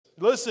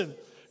Listen,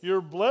 you're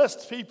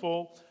blessed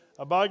people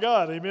by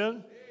God.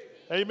 Amen?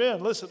 Amen.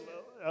 Listen,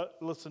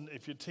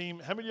 if your team,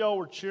 how many of y'all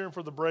were cheering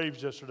for the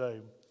Braves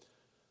yesterday?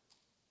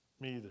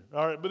 Me either.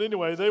 All right, but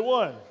anyway, they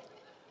won.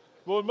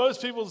 Well, when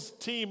most people's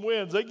team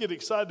wins, they get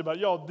excited about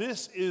it. Y'all,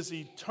 this is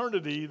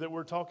eternity that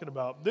we're talking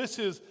about. This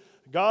is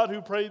God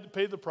who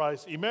paid the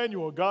price.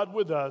 Emmanuel, God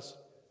with us,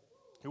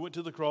 who went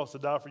to the cross to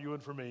die for you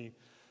and for me.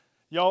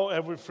 Y'all,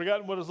 have we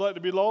forgotten what it's like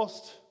to be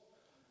lost?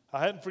 I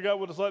hadn't forgotten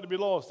what it's like to be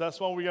lost. That's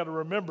why we got to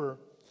remember.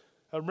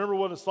 Remember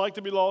what it's like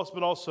to be lost,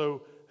 but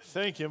also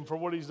thank Him for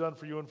what He's done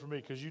for you and for me,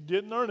 because you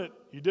didn't earn it.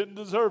 You didn't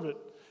deserve it.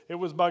 It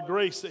was by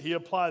grace that He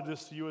applied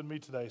this to you and me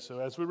today. So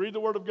as we read the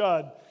Word of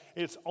God,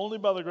 it's only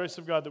by the grace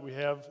of God that we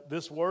have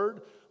this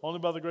Word, only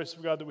by the grace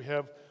of God that we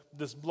have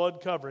this blood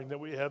covering that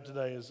we have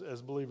today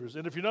as believers.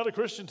 And if you're not a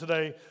Christian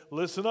today,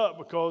 listen up,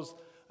 because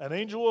an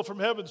angel from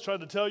heaven is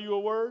trying to tell you a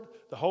word.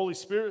 The Holy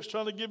Spirit's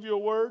trying to give you a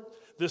word.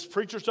 This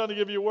preacher's trying to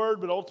give you a word,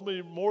 but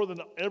ultimately more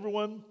than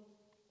everyone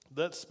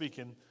that's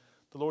speaking,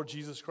 the Lord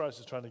Jesus Christ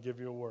is trying to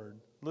give you a word.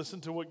 Listen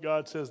to what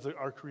God says,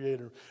 our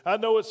Creator. I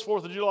know it's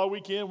 4th of July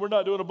weekend. We're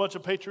not doing a bunch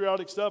of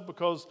patriotic stuff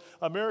because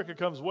America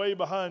comes way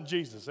behind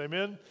Jesus.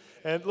 Amen?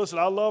 And listen,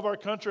 I love our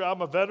country.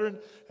 I'm a veteran,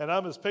 and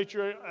I'm as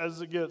patriotic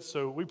as it gets.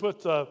 So we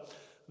put the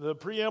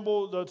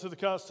preamble to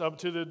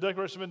the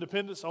Declaration of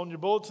Independence on your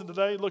bulletin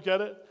today. Look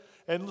at it.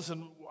 And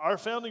listen, our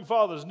founding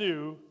fathers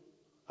knew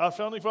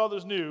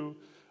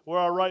where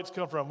our rights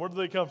come from. Where do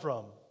they come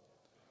from?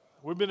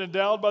 We've been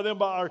endowed by them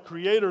by our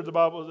Creator, the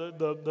Bible,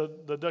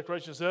 the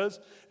Declaration says.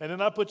 And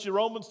then I put you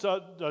Romans,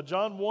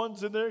 John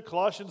 1's in there,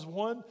 Colossians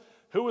 1.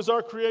 Who is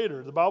our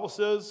Creator? The Bible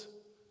says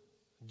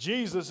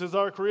Jesus is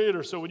our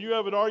Creator. So when you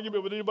have an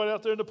argument with anybody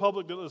out there in the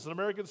public that is an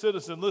American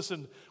citizen,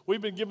 listen,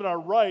 we've been given our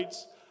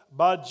rights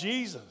by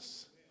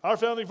Jesus. Our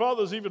founding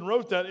fathers even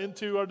wrote that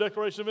into our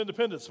Declaration of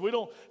Independence. We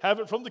don't have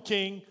it from the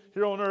king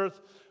here on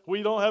earth.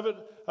 We don't have it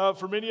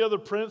from any other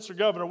prince or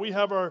governor. We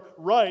have our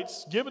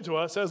rights given to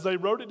us as they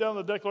wrote it down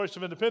in the Declaration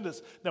of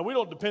Independence. Now, we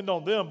don't depend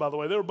on them, by the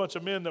way. They were a bunch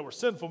of men that were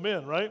sinful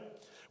men, right?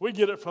 We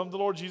get it from the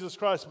Lord Jesus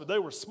Christ, but they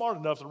were smart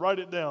enough to write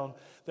it down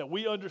that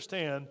we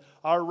understand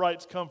our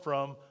rights come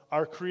from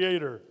our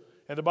Creator.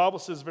 And the Bible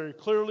says very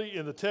clearly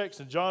in the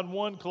text in John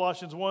 1,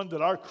 Colossians 1,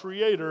 that our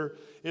Creator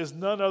is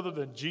none other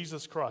than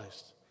Jesus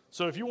Christ.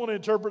 So if you want to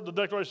interpret the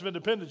Declaration of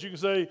Independence, you can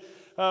say,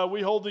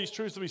 we hold these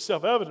truths to be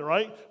self-evident,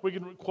 right? We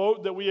can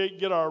quote that we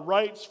get our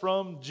rights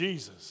from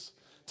Jesus.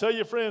 Tell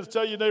your friends,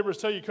 tell your neighbors,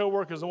 tell your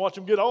coworkers, and watch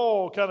them get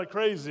all kind of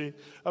crazy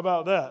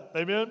about that.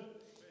 Amen?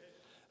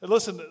 And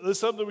listen, this is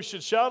something that we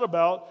should shout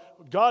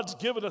about. God's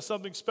given us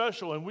something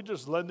special, and we're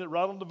just letting it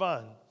right on the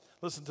vine.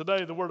 Listen,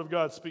 today the Word of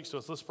God speaks to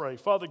us. Let's pray.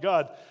 Father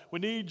God, we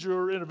need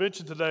your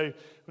intervention today.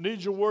 We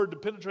need your Word to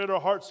penetrate our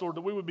hearts, Lord,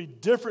 that we would be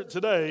different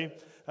today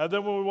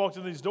than when we walked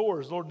in these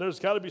doors. Lord, there's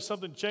got to be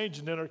something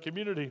changing in our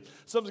community.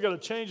 Something's got to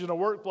change in our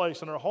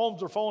workplace, and our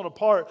homes are falling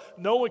apart.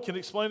 No one can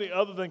explain it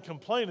other than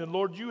complaining.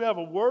 Lord, you have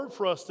a word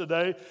for us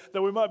today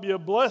that we might be a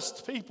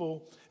blessed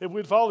people if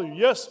we'd follow you.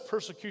 Yes,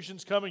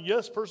 persecution's coming.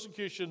 Yes,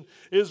 persecution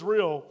is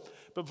real.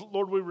 But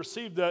Lord, we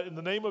receive that in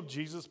the name of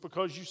Jesus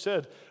because you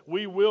said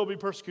we will be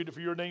persecuted for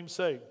your name's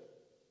sake.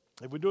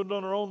 If we do it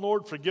on our own,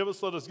 Lord, forgive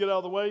us, let us get out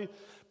of the way.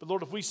 But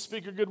Lord, if we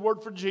speak a good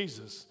word for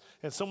Jesus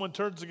and someone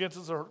turns against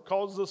us or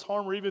causes us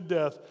harm or even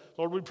death,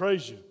 Lord, we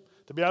praise you.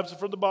 To be absent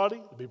from the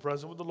body, to be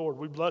present with the Lord.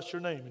 We bless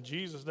your name. In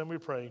Jesus' name we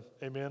pray.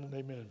 Amen and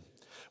amen.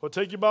 Well,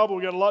 take your Bible.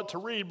 We got a lot to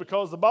read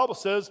because the Bible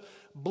says,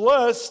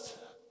 blessed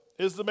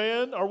is the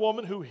man or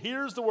woman who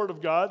hears the word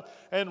of God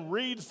and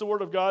reads the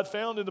word of God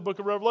found in the book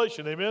of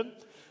Revelation. Amen?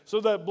 So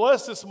that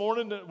blessed this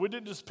morning, we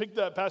didn't just pick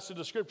that passage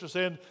of Scripture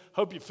saying,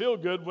 hope you feel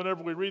good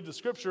whenever we read the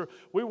Scripture.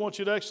 We want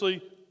you to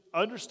actually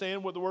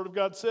understand what the word of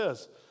God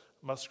says.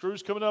 My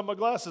screw's coming out of my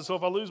glasses, so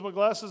if I lose my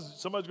glasses,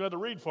 somebody's going to have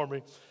to read for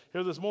me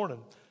here this morning.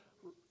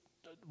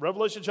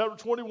 Revelation chapter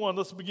 21,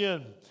 let's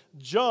begin.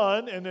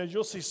 John, and as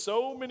you'll see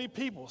so many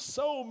people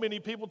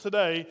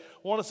today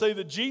want to say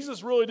that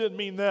Jesus really didn't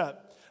mean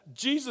that.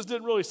 Jesus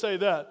didn't really say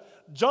that.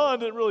 John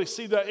didn't really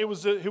see that.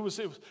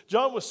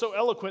 John was so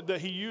eloquent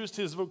that he used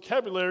his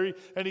vocabulary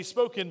and he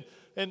spoke in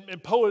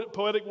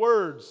poetic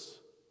words.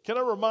 Can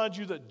I remind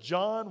you that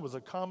John was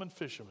a common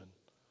fisherman?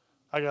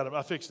 I got him.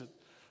 I fixed it.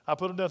 I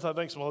put him down.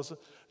 Thanks, Melissa.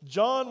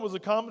 John was a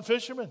common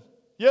fisherman.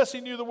 Yes,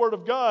 he knew the Word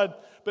of God,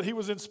 but he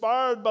was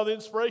inspired by the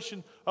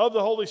inspiration of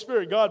the Holy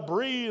Spirit. God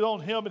breathed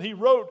on him, and he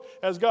wrote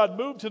as God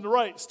moved him to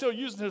write, still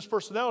using his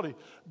personality.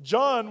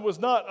 John was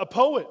not a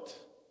poet.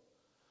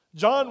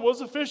 John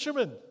was a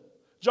fisherman.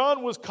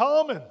 John was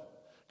common.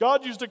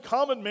 God used a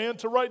common man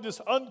to write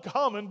this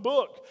uncommon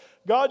book.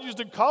 God used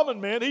a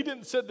common man. He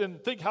didn't sit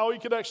and think how he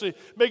could actually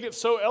make it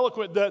so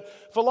eloquent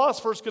that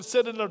philosophers could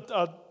sit in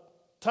a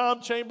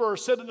time chamber or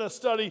sit in a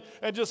study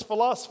and just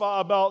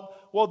philosophize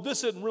about, well,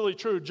 this isn't really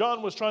true.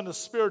 John was trying to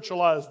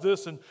spiritualize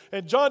this, and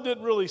John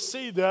didn't really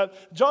see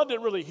that. John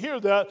didn't really hear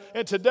that.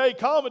 And today,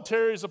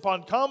 commentaries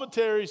upon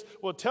commentaries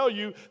will tell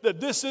you that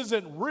this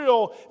isn't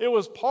real. It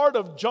was part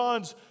of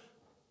John's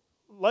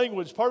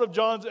language, part of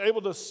John's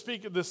able to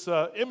speak this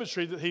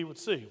imagery that he would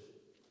see.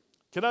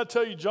 Can I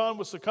tell you, John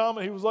was so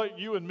common, he was like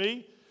you and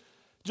me.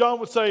 John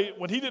would say,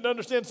 when he didn't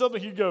understand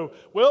something, he'd go,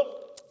 well,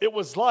 it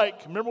was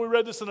like, remember we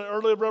read this in an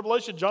earlier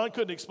Revelation, John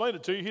couldn't explain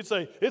it to you. He'd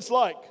say, it's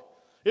like,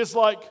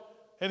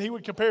 and he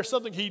would compare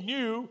something he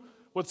knew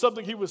with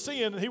something he was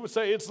seeing, and he would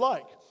say, it's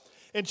like.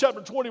 In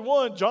chapter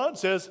 21, John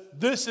says,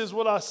 this is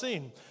what I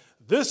seen.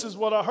 This is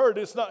what I heard.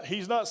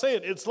 He's not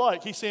saying it's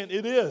like, he's saying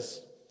it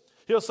is.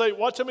 He'll say,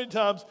 watch how many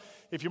times,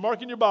 if you're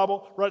marking your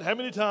Bible, write how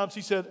many times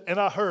he said, and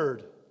I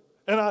heard,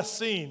 and I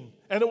seen,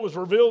 and it was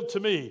revealed to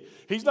me.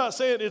 He's not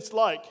saying it's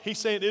like, he's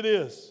saying it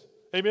is.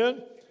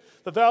 Amen?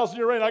 The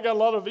 1,000-year reign. I got a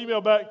lot of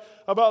email back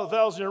about the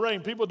 1,000-year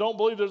reign. People don't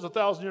believe there's a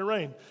 1,000-year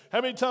reign.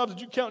 How many times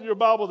did you count in your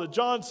Bible that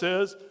John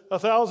says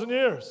 1,000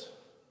 years?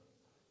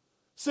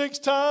 6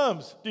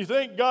 times. Do you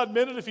think God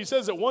meant it if he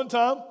says it one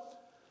time?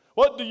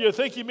 What do you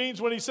think he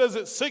means when he says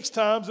it 6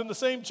 times in the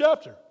same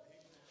chapter?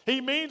 He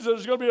means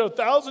there's going to be a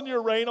 1,000-year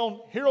reign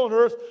here on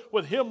earth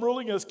with him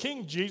ruling as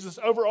King Jesus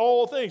over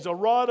all things. A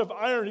rod of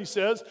iron, he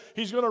says.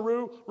 He's going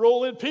to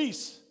rule in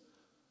peace.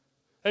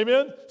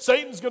 Amen?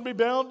 Satan's going to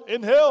be bound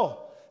in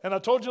hell. And I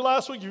told you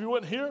last week, if you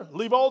weren't here,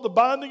 leave all the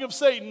binding of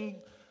Satan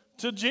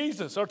to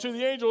Jesus or to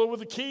the angel with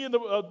the key in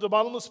the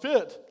bottomless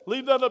pit.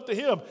 Leave that up to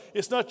him.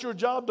 It's not your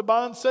job to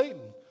bind Satan.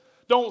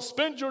 Don't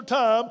spend your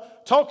time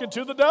talking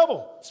to the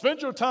devil.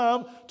 Spend your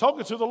time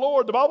talking to the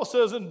Lord. The Bible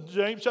says in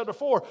James chapter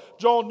 4,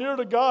 draw near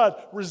to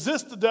God,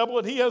 resist the devil,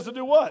 and he has to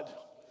do what?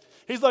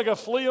 He's like a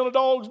flea on a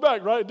dog's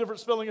back, right?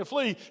 Different spelling of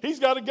flea. He's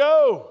got to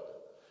go.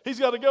 He's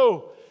got to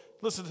go.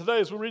 Listen,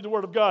 today as we read the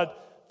Word of God,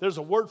 there's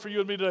a word for you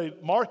and me today.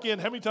 Mark in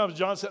how many times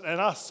John said,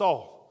 and I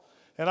saw,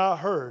 and I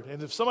heard.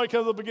 And if somebody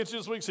comes up against you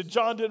this week and said,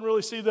 John didn't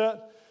really see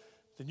that,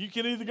 then you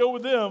can either go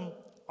with them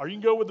or you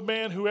can go with the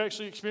man who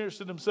actually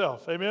experienced it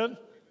himself. Amen?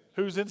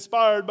 Who's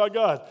inspired by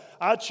God.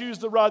 I choose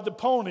to ride the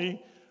pony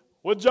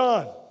with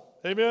John.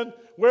 Amen?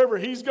 Wherever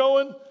he's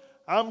going,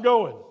 I'm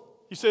going.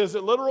 You say, is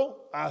it literal?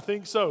 I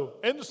think so.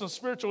 And there's some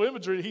spiritual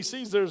imagery that he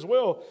sees there as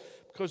well.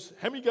 Because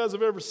how many guys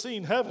have ever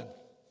seen heaven?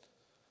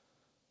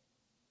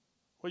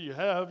 Well, you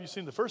have. You've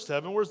seen the first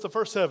heaven. Where's the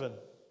first heaven?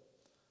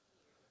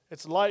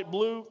 It's light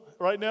blue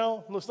right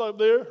now. Looks like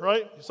there,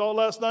 right? You saw it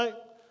last night.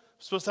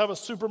 It's supposed to have a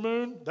super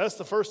moon. That's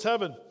the first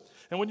heaven.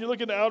 And when you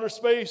look into outer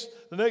space,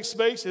 the next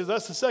space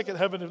that's the second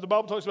heaven. If the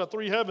Bible talks about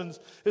 3 heavens,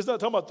 it's not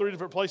talking about 3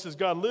 different places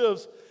God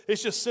lives.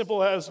 It's just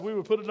simple as we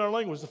would put it in our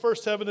language. The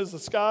first heaven is the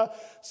sky.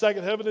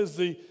 Second heaven is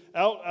the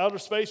outer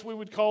space, we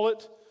would call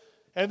it.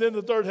 And then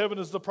the third heaven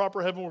is the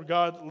proper heaven where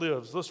God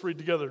lives. Let's read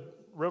together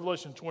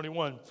Revelation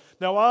 21.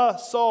 Now I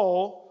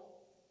saw,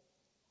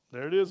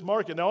 there it is,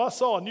 mark it. Now I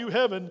saw a new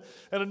heaven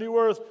and a new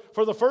earth.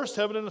 For the first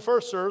heaven and the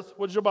first earth,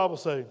 what does your Bible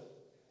say?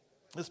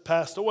 It's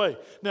passed away.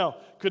 Now,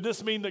 could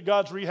this mean that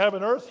God's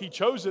rehabbing earth? He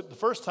chose it the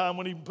first time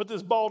when he put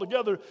this ball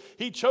together.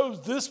 He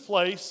chose this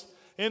place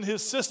in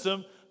his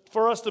system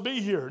for us to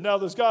be here. Now,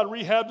 does God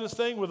rehab this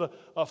thing with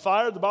a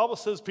fire? The Bible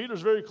says, Peter's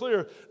very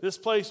clear, this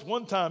place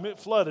one time it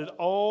flooded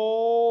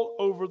all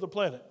over the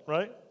planet,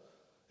 right?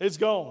 It's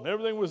gone.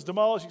 Everything was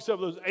demolished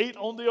except those 8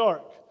 on the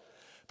ark.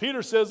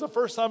 Peter says the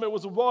first time it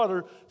was with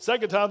water,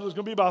 second time it was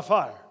going to be by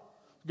fire.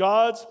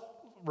 God's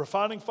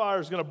refining fire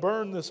is going to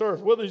burn this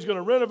earth. Whether he's going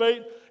to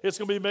renovate, it's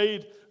going to be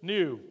made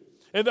new.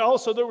 And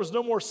also there was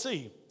no more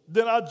sea.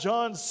 Then I,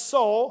 John,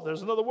 saw,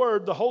 there's another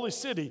word, the holy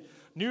city,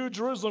 New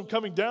Jerusalem,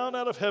 coming down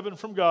out of heaven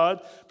from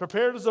God,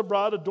 prepared as a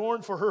bride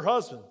adorned for her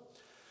husband.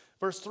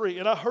 Verse 3,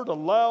 and I heard a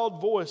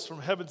loud voice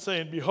from heaven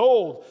saying,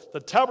 behold, the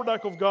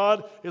tabernacle of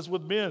God is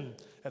with men,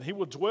 and he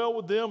will dwell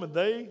with them, and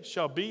they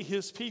shall be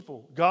his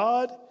people.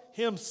 God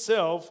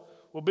himself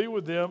will be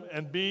with them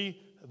and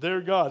be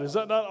their God. Is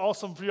that not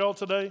awesome for y'all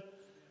today?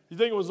 You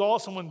think it was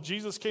awesome when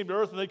Jesus came to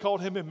earth and they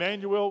called him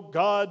Emmanuel,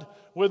 God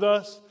with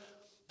us?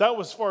 That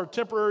was for a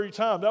temporary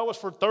time. That was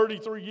for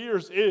 33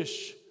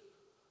 years-ish.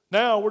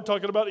 Now we're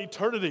talking about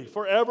eternity,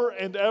 forever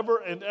and ever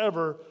and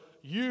ever.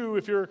 You,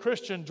 if you're a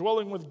Christian,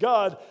 dwelling with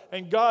God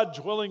and God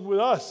dwelling with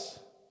us.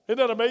 Isn't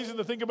that amazing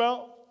to think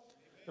about?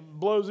 It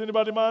blows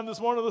anybody's mind this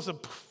morning? Listen,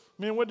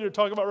 me and Wendy are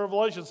talking about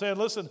Revelation, saying,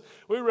 listen,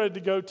 we're ready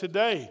to go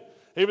today.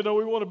 Even though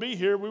we want to be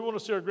here, we want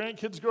to see our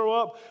grandkids grow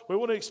up, we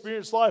want to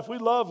experience life. We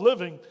love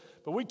living.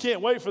 But we can't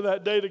wait for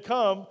that day to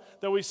come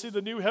that we see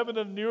the new heaven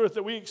and the new earth,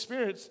 that we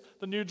experience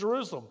the new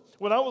Jerusalem.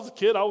 When I was a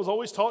kid, I was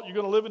always taught you're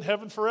going to live in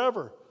heaven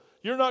forever.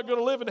 You're not going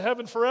to live in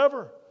heaven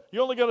forever.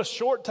 You only got a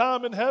short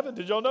time in heaven.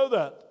 Did y'all know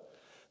that?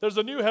 There's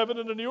a new heaven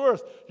and a new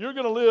earth. You're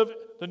going to live,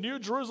 the new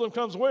Jerusalem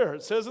comes where?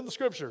 It says in the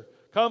scripture,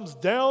 comes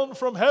down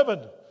from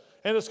heaven.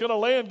 And it's going to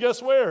land, guess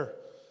where?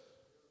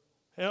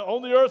 And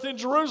on the earth in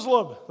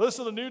Jerusalem.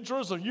 Listen, the new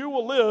Jerusalem. You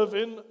will live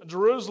in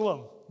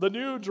Jerusalem. The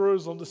new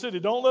Jerusalem, the city.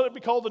 Don't let it be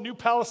called the new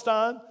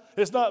Palestine.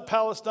 It's not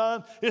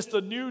Palestine. It's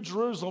the new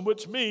Jerusalem,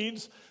 which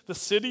means the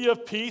city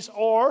of peace,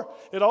 or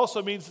it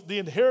also means the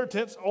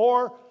inheritance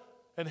or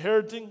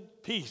inheriting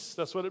peace.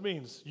 That's what it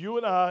means. You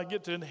and I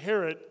get to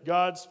inherit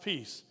God's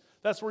peace.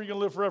 That's where you're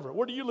going to live forever.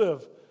 Where do you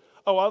live?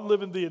 Oh, I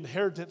live in the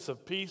inheritance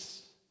of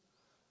peace.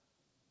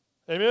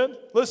 Amen?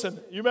 Listen,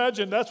 you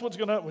imagine that's what's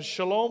going to happen with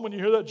shalom. When you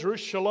hear that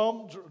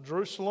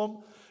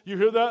Jerusalem, You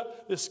hear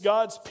that? This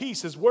God's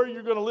peace is where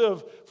you're going to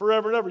live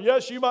forever and ever.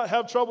 Yes, you might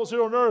have troubles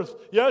here on earth.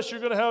 Yes, you're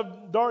going to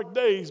have dark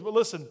days. But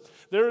listen,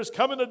 there is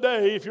coming a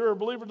day, if you're a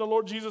believer in the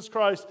Lord Jesus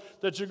Christ,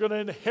 that you're going to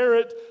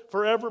inherit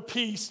forever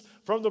peace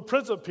from the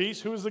Prince of Peace,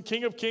 who is the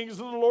King of Kings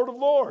and the Lord of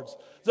Lords.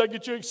 Does that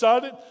get you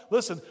excited?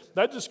 Listen,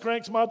 that just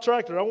cranks my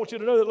tractor. I want you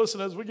to know that, listen,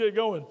 as we get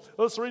going.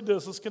 Let's read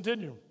this. Let's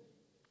continue.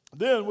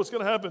 Then what's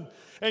going to happen?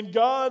 And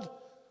God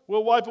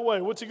will wipe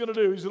away. What's he going to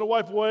do? He's going to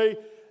wipe away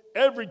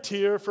every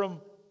tear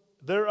from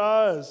their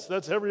eyes.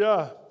 That's every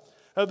eye.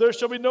 There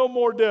shall be no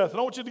more death. And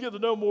I want you to get the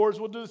no mores.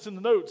 We'll do this in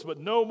the notes, but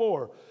no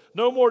more.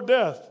 No more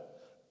death.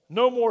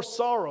 No more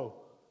sorrow.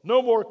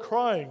 No more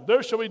crying.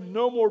 There shall be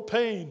no more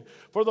pain.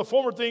 For the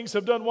former things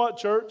have done what,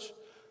 church?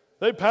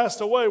 They passed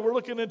away. We're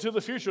looking into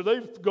the future.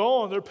 They've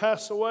gone. They're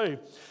passed away.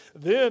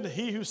 Then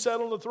he who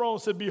sat on the throne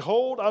said,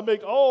 behold, I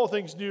make all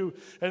things new.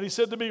 And he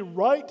said to me,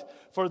 write,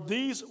 for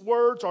these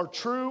words are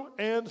true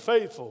and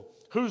faithful.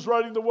 Who's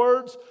writing the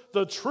words?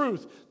 The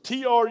truth.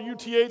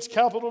 T-R-U-T-H,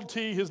 capital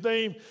T. His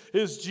name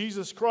is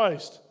Jesus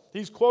Christ.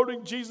 He's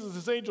quoting Jesus,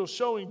 his angel,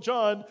 showing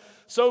John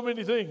so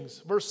many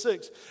things. Verse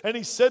 6, and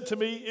he said to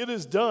me, it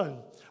is done.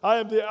 I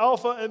am the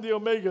Alpha and the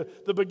Omega,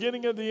 the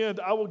beginning and the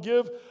end. I will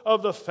give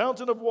of the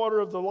fountain of water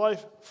of the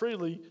life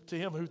freely to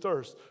him who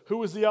thirsts.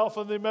 Who is the Alpha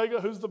and the Omega?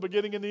 Who's the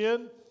beginning and the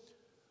end?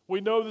 We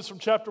know this from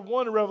chapter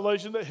 1 in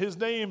Revelation that his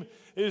name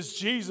is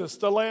Jesus,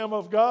 the Lamb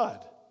of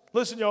God.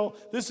 Listen, y'all,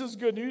 this is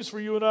good news for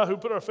you and I who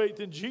put our faith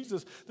in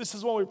Jesus. This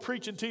is when we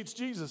preach and teach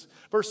Jesus.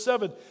 Verse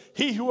 7,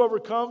 he who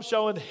overcomes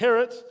shall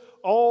inherit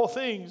all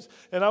things,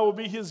 and I will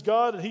be his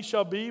God, and he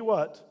shall be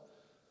what?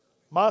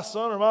 My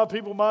son or my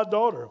people, my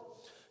daughter.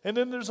 And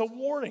then there's a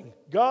warning.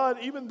 God,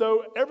 even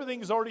though everything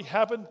has already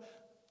happened,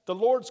 the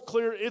Lord's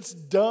clear, it's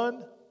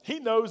done. He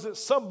knows that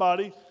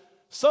somebody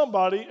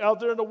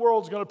out there in the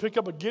world is going to pick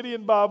up a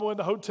Gideon Bible in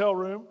the hotel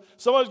room.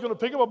 Somebody's going to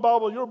pick up a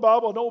Bible, your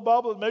Bible, an old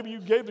Bible that maybe you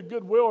gave to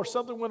Goodwill or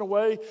something went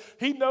away.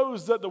 He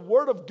knows that the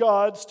Word of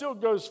God still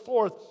goes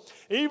forth,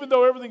 even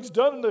though everything's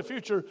done in the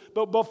future.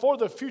 But before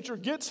the future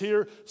gets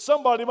here,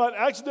 somebody might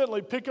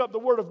accidentally pick up the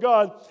Word of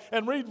God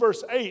and read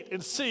verse 8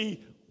 and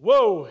see,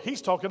 whoa,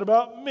 he's talking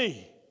about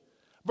me.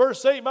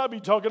 Verse 8 might be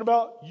talking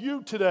about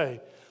you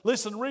today.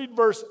 Listen, read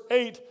verse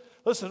 8.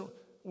 Listen,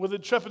 with have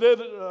a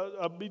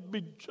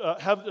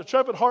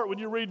trepid heart when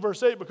you read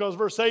verse 8, because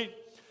verse 8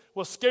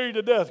 will scare you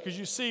to death. Because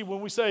you see,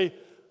 when we say,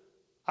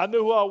 I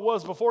knew who I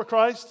was before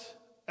Christ,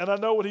 and I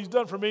know what he's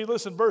done for me.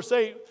 Listen, verse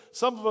 8,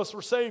 some of us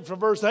were saved from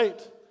verse 8.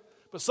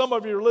 But some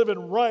of you are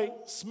living right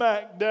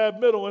smack dab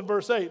middle in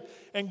verse 8.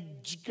 And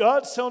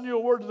God's telling you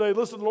a word today.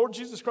 Listen, the Lord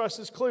Jesus Christ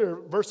is clear.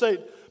 Verse 8,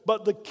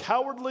 but the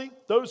cowardly,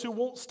 those who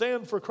won't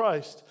stand for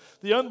Christ,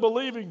 the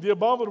unbelieving, the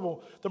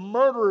abominable, the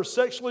murderers,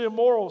 sexually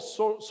immoral,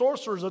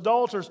 sorcerers,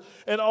 idolaters,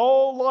 and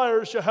all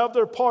liars shall have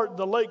their part in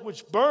the lake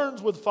which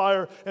burns with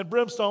fire and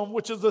brimstone,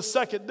 which is the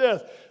second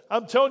death.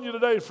 I'm telling you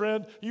today,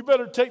 friend, you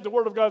better take the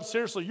word of God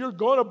seriously. You're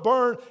going to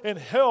burn in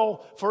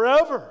hell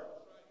forever.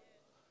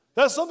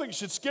 That's something that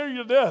should scare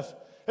you to death.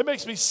 It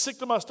makes me sick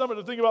to my stomach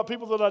to think about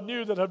people that I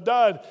knew that have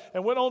died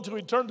and went on to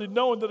eternity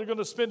knowing that they're going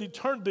to spend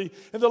eternity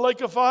in the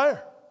lake of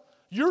fire.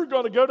 You're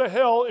going to go to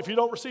hell if you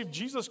don't receive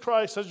Jesus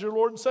Christ as your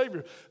Lord and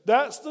Savior.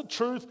 That's the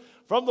truth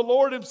from the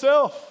Lord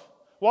himself.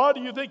 Why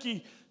do you think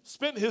he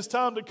spent his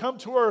time to come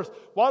to earth?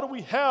 Why do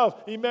we have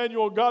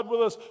Emmanuel, God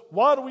with us?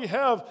 Why do we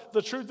have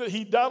the truth that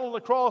he died on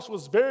the cross,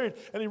 was buried,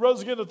 and he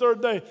rose again the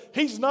third day?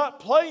 He's not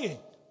playing.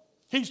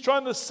 He's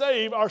trying to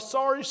save our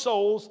sorry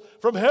souls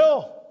from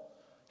hell.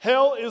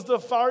 Hell is the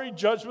fiery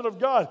judgment of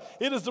God.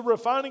 It is the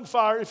refining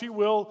fire, if you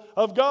will,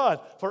 of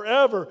God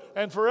forever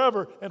and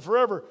forever and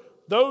forever.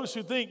 Those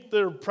who think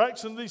they're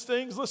practicing these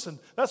things, listen,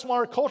 that's why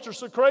our culture's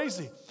so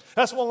crazy.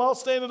 That's why I'll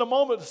stand in a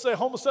moment to say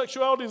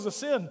homosexuality is a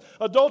sin,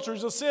 adultery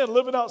is a sin,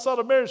 living outside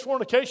of marriage,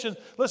 fornication,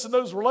 listen,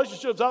 those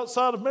relationships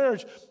outside of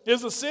marriage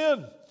is a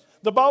sin.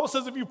 The Bible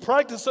says if you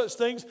practice such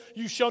things,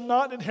 you shall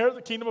not inherit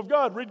the kingdom of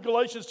God. Read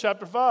Galatians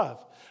chapter 5.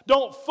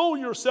 Don't fool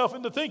yourself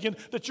into thinking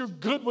that you're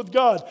good with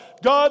God.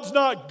 God's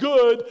not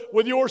good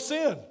with your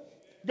sin.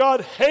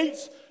 God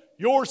hates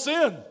your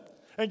sin.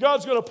 And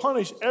God's going to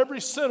punish every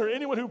sinner,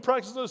 anyone who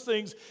practices those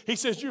things. He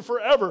says, you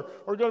forever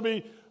are going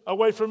to be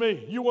away from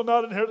me. You will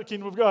not inherit the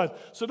kingdom of God.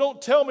 So don't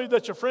tell me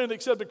that your friend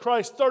accepted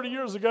Christ 30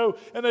 years ago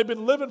and they've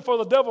been living for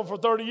the devil for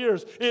 30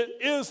 years. It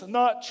is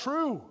not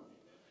true.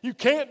 You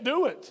can't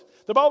do it.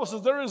 The Bible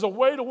says there is a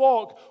way to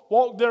walk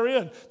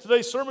therein.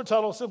 Today's sermon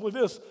title is simply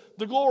this,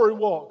 the glory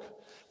walk.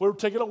 We're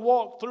taking a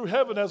walk through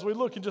heaven as we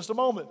look in just a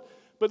moment.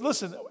 But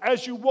listen,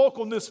 as you walk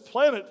on this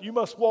planet, you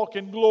must walk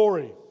in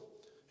glory.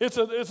 It's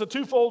a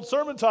twofold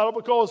sermon title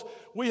because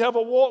we have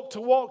a walk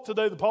to walk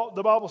today. The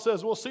Bible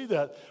says we'll see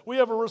that. We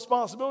have a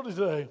responsibility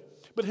today.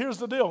 But here's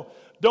the deal.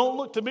 Don't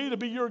look to me to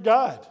be your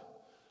guide.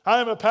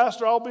 I am a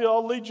pastor.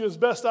 I'll lead you as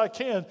best I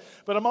can.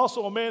 But I'm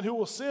also a man who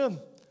will sin.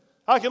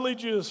 I can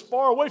lead you as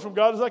far away from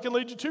God as I can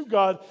lead you to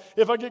God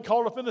if I get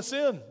caught up in the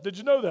sin. Did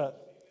you know that?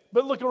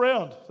 But look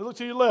around. Look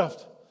to your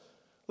left.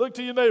 Look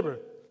to your neighbor.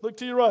 Look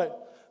to your right.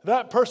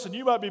 That person,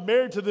 you might be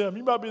married to them.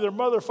 You might be their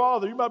mother,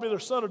 father. You might be their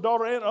son or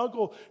daughter, aunt,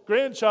 uncle,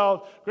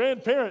 grandchild,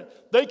 grandparent.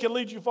 They can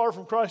lead you far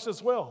from Christ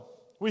as well.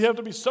 We have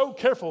to be so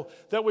careful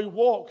that we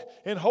walk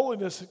in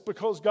holiness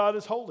because God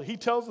is holy. He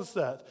tells us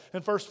that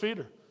in 1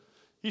 Peter.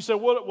 He said,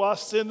 well, I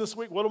sinned this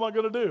week. What am I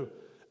going to do?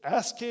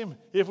 Ask him.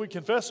 If we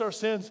confess our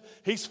sins,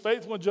 he's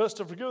faithful and just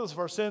to forgive us of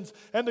our sins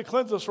and to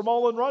cleanse us from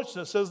all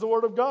unrighteousness, says the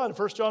word of God in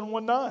 1 John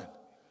 1:9.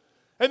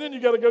 And then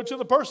you got to go to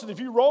the person. If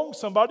you wrong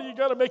somebody, you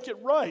got to make it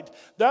right.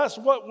 That's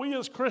what we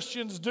as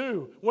Christians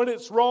do. When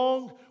it's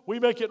wrong, we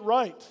make it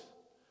right.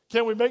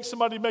 Can we make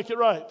somebody make it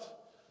right?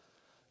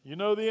 You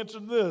know the answer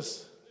to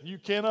this. You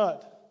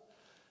cannot.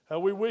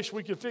 We wish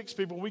we could fix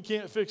people. We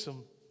can't fix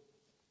them.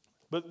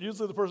 But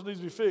usually the person that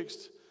needs to be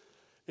fixed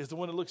is the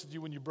one that looks at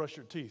you when you brush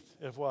your teeth.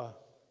 FY.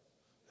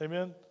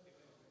 Amen?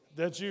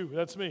 That's you.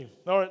 That's me.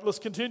 All right, let's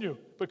continue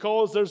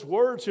because there's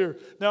words here.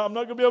 Now, I'm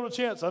not going to be able to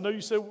chance. I know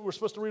you said we're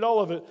supposed to read all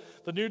of it.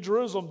 The New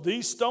Jerusalem,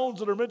 these stones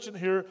that are mentioned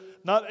here,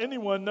 not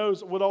anyone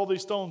knows what all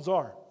these stones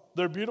are.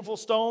 They're beautiful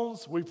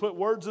stones. We put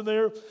words in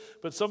there,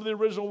 but some of the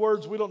original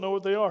words, we don't know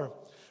what they are.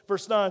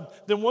 Verse 9,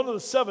 then one of the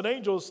seven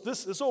angels,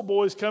 this old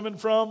boy is coming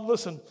from,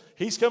 listen,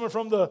 he's coming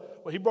from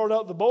he brought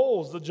out the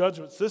bowls, the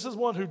judgments. This is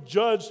one who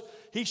judged,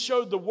 he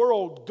showed the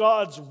world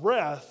God's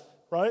wrath,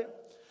 right?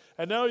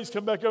 And now he's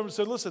come back over and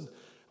said, listen,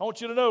 I want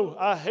you to know,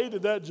 I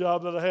hated that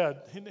job that I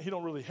had. He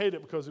don't really hate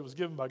it because it was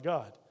given by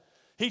God.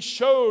 He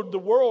showed the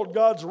world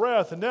God's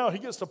wrath, and now he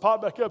gets to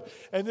pop back up,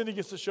 and then he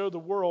gets to show the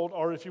world,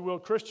 or if you will,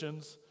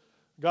 Christians,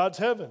 God's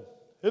heaven.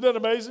 Isn't that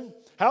amazing?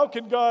 How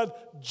can God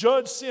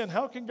judge sin?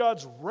 How can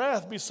God's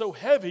wrath be so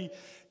heavy,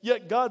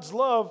 yet God's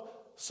love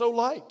so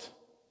light?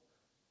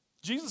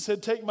 Jesus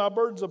said, take my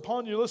burdens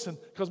upon you. Listen,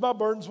 because my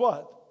burden's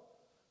what?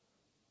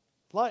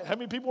 Light. How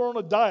many people are on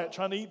a diet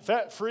trying to eat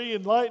fat-free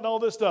and light and all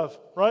this stuff,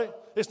 right?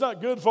 It's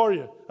not good for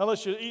you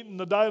unless you're eating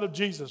the diet of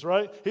Jesus,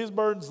 right? His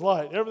burden's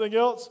light. Everything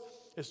else,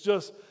 it's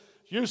just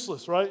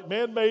useless, right?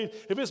 Man-made.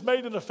 If it's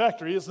made in a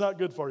factory, it's not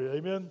good for you.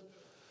 Amen?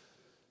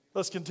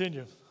 Let's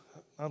continue.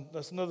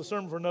 That's another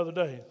sermon for another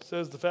day,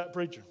 says the fat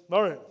preacher.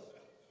 All right.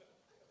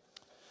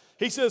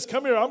 He says,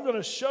 come here, I'm going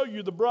to show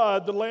you the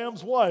bride, the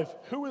Lamb's wife.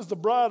 Who is the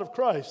bride of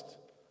Christ?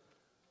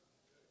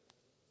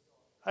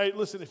 Hey,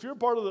 listen, if you're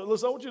part of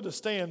listen, I want you to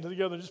stand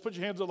together and just put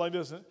your hands up like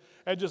this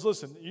and just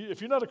listen.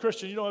 If you're not a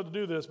Christian, you don't have to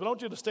do this, but I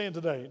want you to stand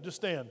today. Just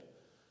stand.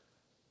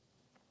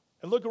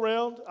 And look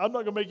around. I'm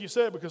not going to make you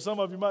say it because some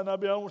of you might not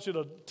be. I don't want you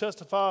to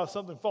testify of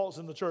something false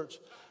in the church.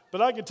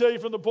 But I can tell you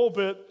from the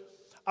pulpit,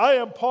 I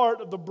am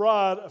part of the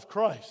bride of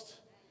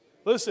Christ.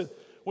 Listen,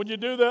 when you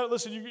do that,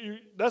 listen,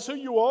 that's who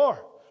you are.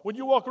 When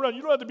you walk around,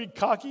 you don't have to be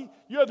cocky.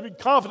 You have to be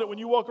confident when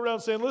you walk around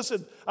saying,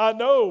 listen, I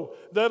know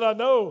that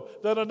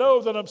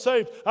I'm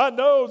saved. I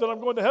know that I'm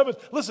going to heaven.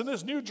 Listen,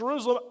 this New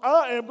Jerusalem,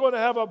 I am going to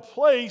have a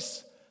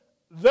place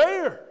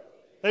there.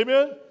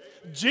 Amen?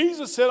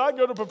 Jesus said, I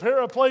go to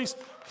prepare a place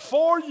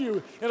for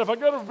you. And if I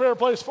go to prepare a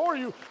place for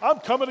you, I'm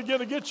coming again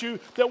to get you,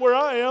 that where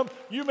I am,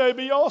 you may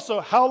be also.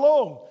 How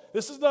long?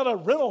 This is not a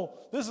rental.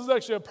 This is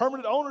actually a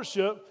permanent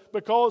ownership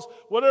because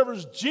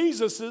whatever's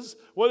Jesus's,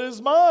 what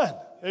is mine.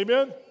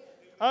 Amen?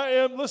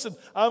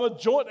 I'm a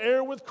joint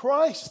heir with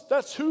Christ.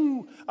 That's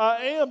who I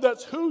am.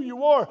 That's who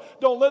you are.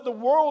 Don't let the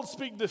world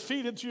speak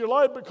defeat into your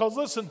life because,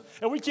 listen,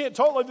 and we can't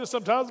talk like this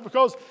sometimes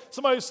because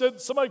somebody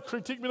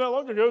critiqued me not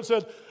long ago and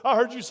said, I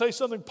heard you say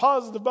something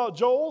positive about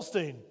Joel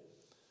Osteen.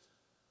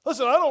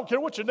 Listen, I don't care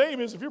what your name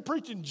is. If you're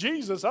preaching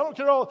Jesus, I don't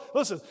care all.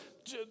 Listen,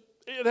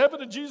 it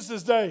happened in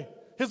Jesus' day.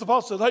 His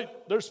apostles said, hey,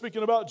 they're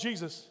speaking about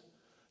Jesus.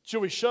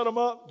 Should we shut them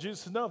up?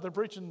 Jesus said, no, if they're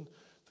preaching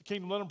the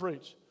kingdom, let them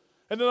preach.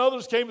 And then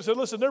others came and said,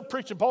 listen, they're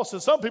preaching. Paul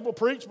said, some people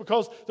preach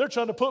because they're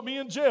trying to put me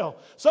in jail.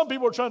 Some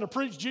people are trying to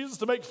preach Jesus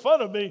to make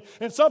fun of me.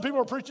 And some people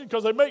are preaching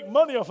because they make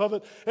money off of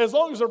it. As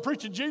long as they're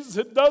preaching Jesus,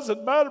 it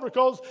doesn't matter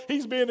because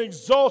he's being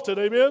exalted.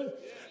 Amen?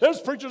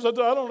 There's preachers that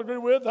I don't agree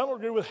with. I don't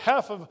agree with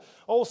half of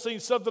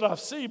Osteen's stuff that I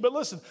see. But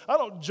listen, I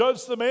don't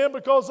judge the man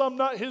because I'm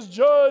not his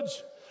judge.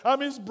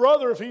 I'm his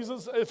brother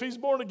if he's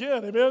born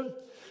again. Amen?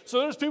 So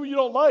there's people you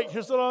don't like.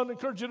 Here's what I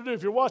encourage you to do.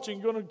 If you're watching,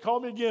 you're going to call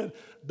me again.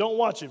 Don't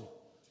watch him.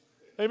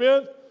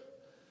 Amen?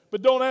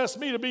 But don't ask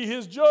me to be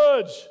his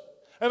judge.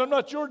 And I'm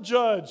not your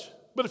judge.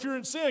 But if you're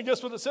in sin,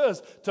 guess what it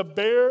says? To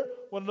bear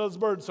one another's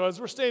burden. So as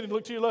we're standing,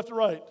 look to your left and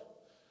right.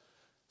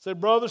 Say,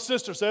 brother,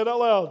 sister. Say it out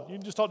loud. You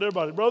can just talk to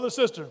everybody. Brother,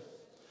 sister.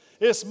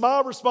 It's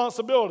my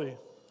responsibility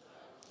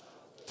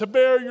to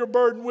bear your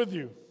burden with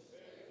you.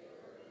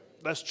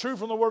 That's true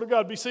from the Word of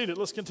God. Be seated.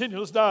 Let's continue.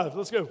 Let's dive.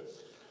 Let's go.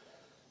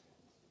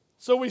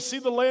 So we see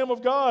the Lamb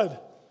of God,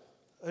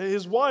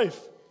 his wife.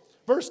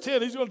 Verse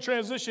 10, he's going to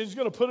transition. He's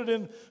going to put it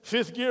in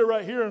fifth gear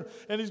right here,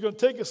 and he's going to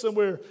take us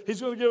somewhere. He's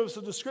going to give us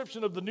a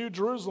description of the New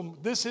Jerusalem.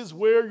 This is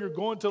where you're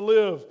going to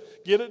live.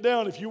 Get it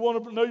down. If you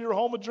want to know your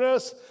home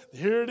address,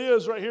 here it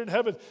is right here in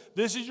heaven.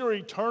 This is your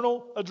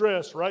eternal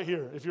address right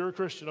here if you're a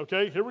Christian,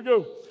 okay? Here we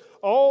go.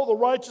 All the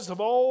righteous of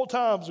all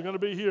times are going to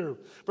be here.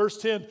 Verse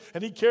 10,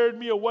 and he carried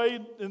me away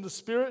in the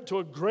spirit to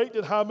a great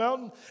and high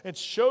mountain and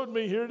showed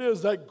me, here it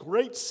is, that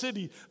great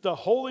city, the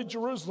holy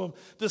Jerusalem,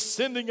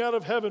 descending out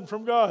of heaven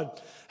from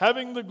God,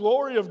 having the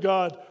glory of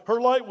God. Her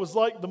light was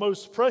like the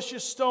most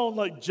precious stone,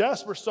 like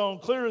jasper stone,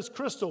 clear as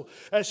crystal,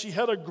 as she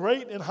had a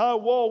great and high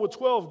wall with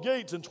 12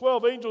 gates and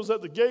 12 angels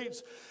at the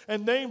gates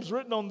and names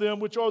written on them,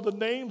 which are the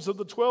names of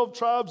the 12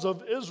 tribes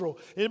of Israel.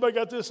 Anybody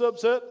got this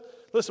upset?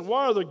 Listen,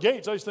 why are there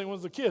gates? I used to think when I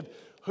was a kid,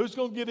 who's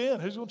going to get in?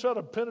 Who's going to try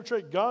to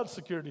penetrate God's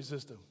security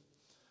system?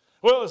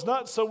 Well, it's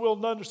not so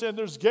we'll understand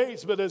there's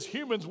gates, but as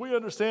humans, we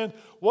understand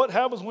what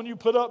happens when you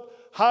put up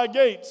high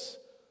gates.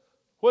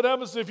 What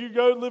happens if you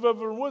go live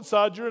over in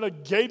Woodside, you're in a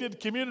gated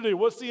community.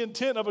 What's the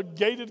intent of a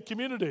gated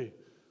community?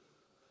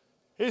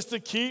 It's to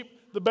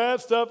keep the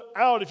bad stuff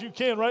out if you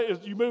can, right?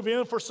 If you move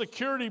in for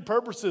security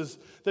purposes,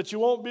 that you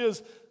won't be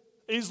as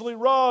easily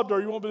robbed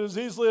or you won't be as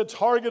easily a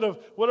target of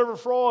whatever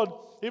fraud.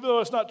 Even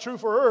though it's not true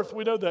for earth,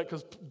 we know that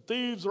because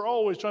thieves are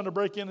always trying to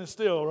break in and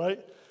steal, right?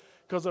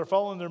 Because they're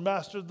following their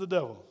master, the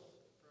devil.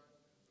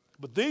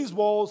 But these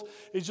walls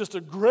is just a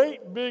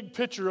great big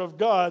picture of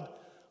God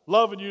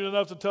loving you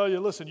enough to tell you,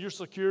 listen, you're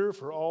secure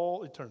for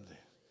all eternity.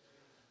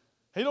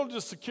 He don't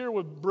just secure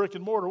with brick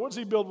and mortar. What does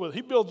he build with?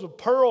 He builds with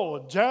pearl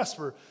and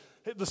jasper.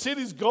 The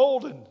city's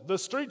golden. The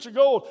streets are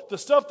gold. The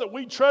stuff that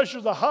we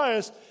treasure the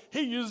highest,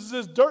 he uses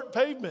as dirt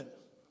pavement.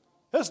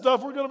 That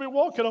stuff we're going to be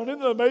walking on.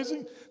 Isn't it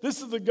amazing?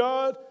 This is the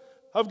God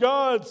of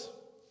gods.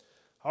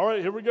 All right,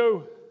 here we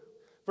go.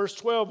 Verse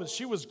 12, and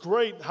she was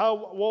great, high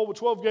wall with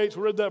 12 gates.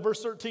 We read that.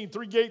 Verse 13,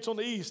 3 gates on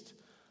the east.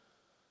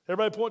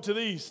 Everybody point to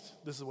the east.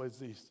 This is the way it's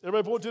the east.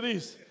 Everybody point to the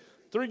east.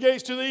 3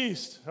 gates to the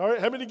east. All right,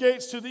 how many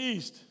gates to the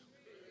east?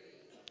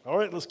 All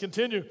right, let's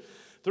continue.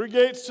 3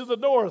 gates to the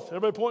north.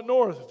 Everybody point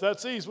north. If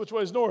that's east, which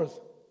way is north?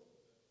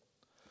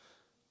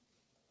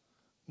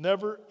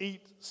 Never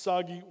eat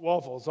soggy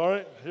waffles. All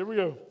right, here we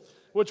go.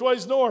 Which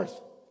way's north?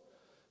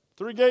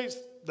 3 gates,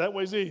 that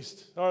way's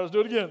east. All right, let's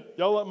do it again.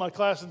 Y'all like my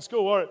class in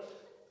school. All right,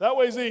 that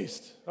way's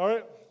east. All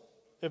right,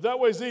 if that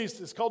way's east,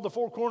 it's called the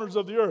 4 corners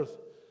of the earth.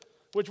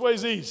 Which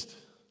way's east?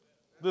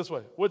 This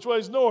way. Which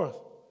way's north?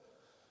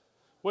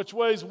 Which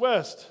way's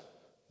west?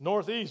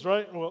 Northeast,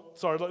 right? Well,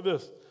 sorry, like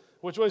this.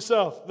 Which way's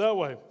south? That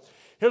way.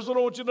 Here's what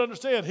I want you to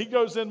understand. He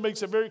goes in and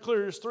makes it very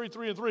clear. It's 3,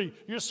 3, and 3.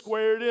 You're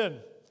squared in.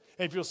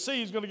 And if you'll see,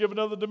 he's going to give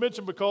another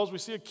dimension because we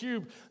see a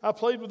cube. I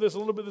played with this a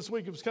little bit this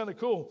week. It was kind of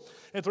cool.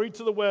 And 3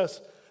 to the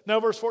west. Now,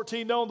 verse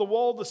 14, now on the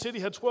wall of the city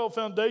had 12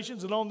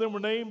 foundations, and on them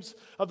were names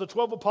of the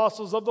 12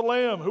 apostles of the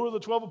Lamb. Who are the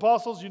 12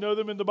 apostles? You know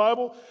them in the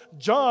Bible.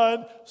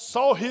 John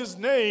saw his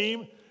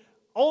name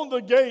on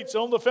the gates,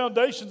 on the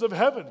foundations of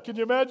heaven. Can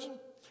you imagine?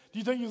 Do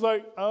you think he's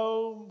like,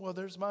 oh, well,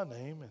 there's my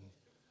name, and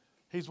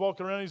he's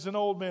walking around, he's an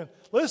old man.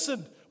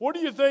 Listen, what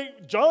do you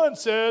think John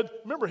said?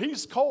 Remember,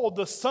 he's called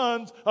the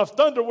sons of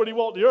thunder when he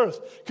walked the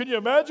earth. Can you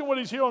imagine when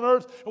he's here on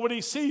earth and when he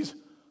sees,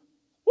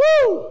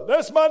 woo,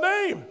 that's my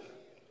name.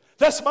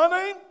 That's my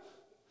name.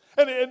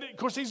 And of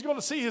course, he's going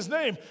to see his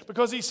name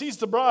because he sees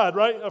the bride,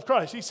 right, of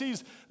Christ. He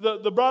sees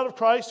the bride of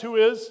Christ who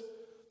is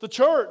the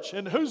church.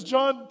 And who's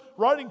John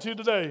writing to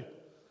today?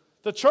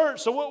 The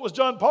church. So what was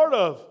John part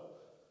of?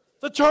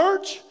 The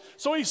church.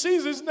 So he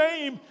sees his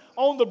name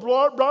on the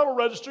bridal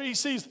registry. He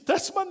sees,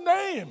 that's my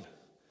name.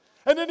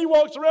 And then he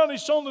walks around,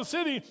 he's shown the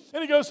city,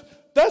 and he goes,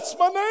 that's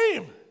my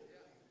name.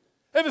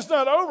 And it's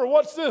not over.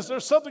 Watch this.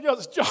 There's something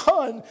else.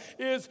 John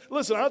is,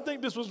 listen, I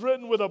think this was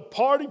written with a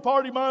party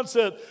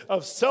mindset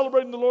of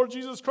celebrating the Lord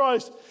Jesus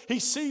Christ. He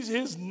sees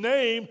his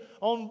name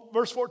on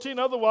verse 14.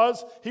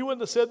 Otherwise, he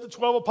wouldn't have said the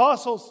 12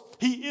 apostles.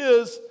 He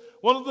is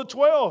one of the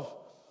 12.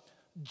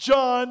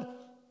 John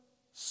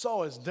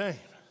saw his name.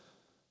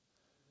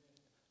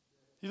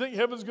 You think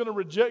heaven's going to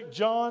reject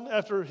John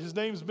after his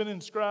name's been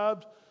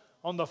inscribed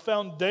on the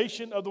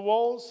foundation of the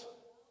walls?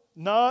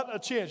 Not a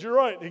chance. You're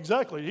right.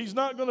 Exactly. He's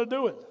not going to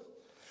do it.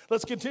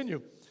 Let's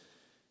continue.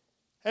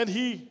 And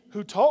he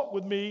who talked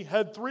with me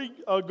had 3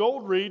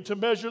 gold reed to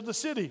measure the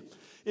city,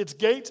 its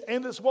gates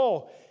and its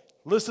wall.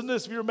 Listen to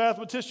this if you're a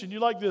mathematician. You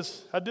like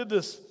this. I did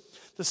this.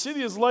 The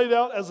city is laid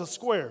out as a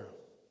square.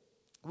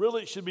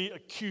 Really, it should be a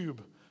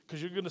cube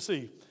because you're going to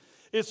see.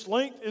 Its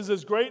length is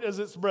as great as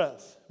its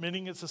breadth,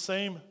 meaning it's the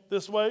same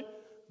this way,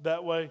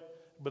 that way,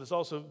 but it's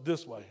also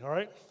this way, all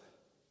right?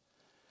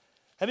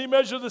 And he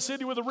measured the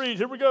city with a reed.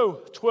 Here we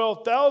go.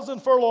 12,000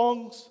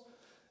 furlongs.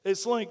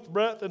 Its length,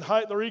 breadth, and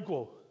height are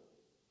equal.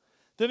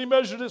 Then he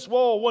measured its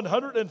wall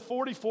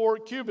 144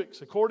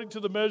 cubits, according to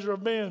the measure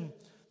of man,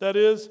 that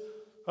is,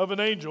 of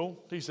an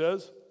angel, he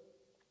says.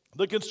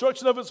 The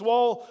construction of its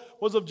wall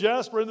was of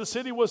jasper, and the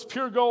city was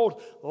pure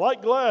gold,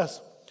 like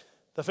glass.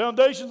 The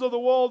foundations of the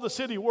wall of the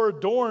city were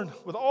adorned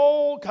with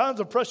all kinds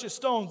of precious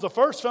stones. The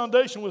first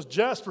foundation was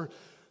jasper,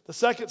 the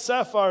second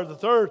sapphire, the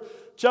third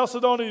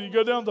chalcedony. You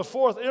go down, the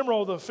fourth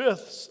emerald, the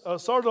fifth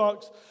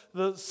sardonyx,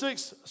 the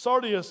sixth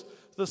sardius,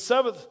 the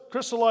seventh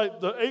chrysolite,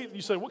 the eighth.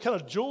 You say, what kind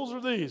of jewels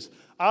are these?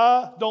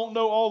 I don't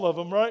know all of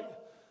them, right?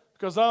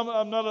 Because I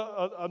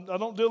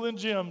don't deal in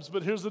gems.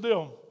 But here's the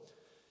deal: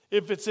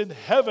 if it's in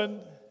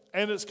heaven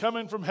and it's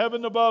coming from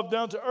heaven above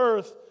down to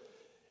earth,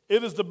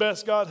 it is the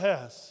best God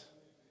has.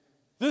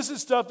 This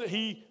is stuff that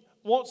he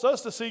wants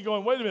us to see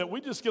going, wait a minute,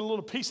 we just get a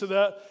little piece of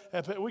that,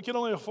 and we can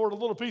only afford a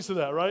little piece of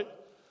that, right?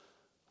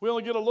 We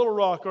only get a little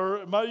rock, or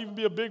it might even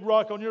be a big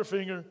rock on your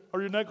finger,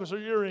 or your necklace, or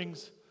your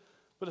earrings,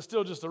 but it's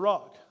still just a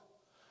rock.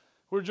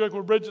 We were joking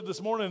with Bridget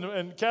this morning,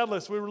 and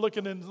Catalyst, we were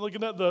looking at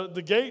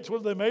the gates.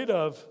 What are they made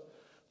of?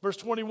 Verse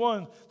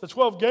 21, the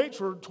 12 gates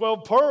were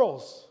 12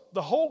 pearls.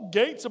 The whole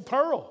gate's a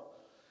pearl.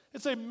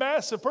 It's a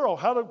massive pearl.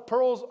 How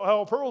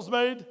are pearls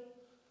made?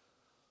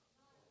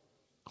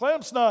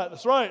 Clam snot.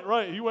 That's right.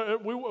 What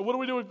do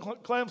we do with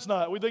clam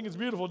snot? We think it's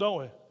beautiful,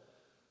 don't we?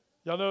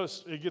 Y'all know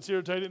it gets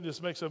irritated and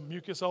just makes a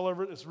mucus all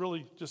over it. It's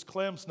really just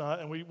clam snot,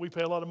 and we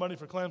pay a lot of money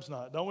for clam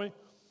snot, don't we?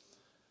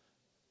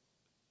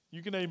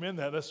 You can amen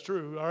that. That's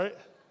true, all right?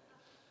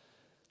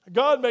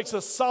 God makes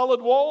a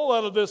solid wall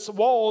out of this,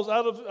 walls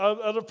out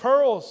of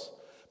pearls,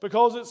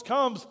 because it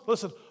comes,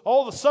 listen,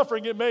 all the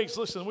suffering it makes.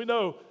 Listen, we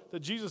know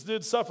that Jesus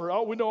did suffer.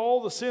 We know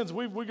all the sins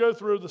we go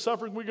through, the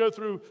suffering we go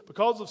through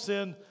because of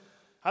sin.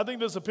 I think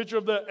there's a picture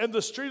of that. And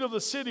the street of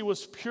the city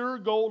was pure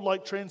gold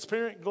like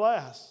transparent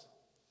glass.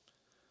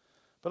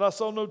 But I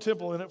saw no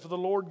temple in it, for the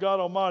Lord God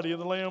Almighty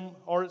and the Lamb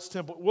are its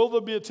temple. Will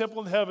there be a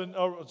temple in heaven,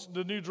 or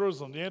the New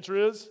Jerusalem? The answer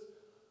is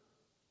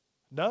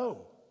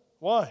no.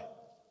 Why?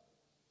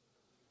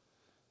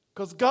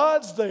 Because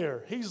God's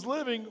there. He's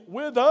living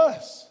with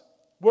us.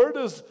 What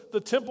does the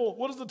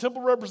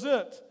temple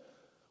represent?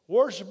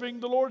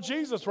 Worshiping the Lord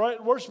Jesus,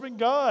 right? Worshiping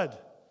God.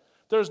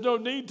 There's no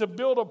need to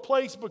build a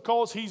place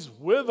because He's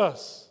with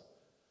us.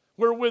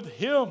 We're with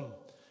Him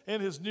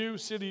in His new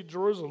city,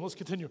 Jerusalem. Let's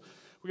continue.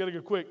 We got to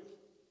go quick.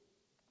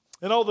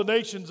 And all the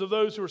nations of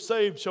those who are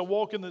saved shall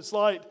walk in its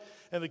light,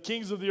 and the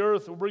kings of the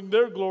earth will bring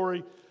their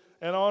glory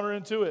and honor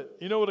into it.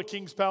 You know what a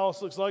king's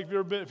palace looks like?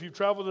 If you've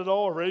traveled at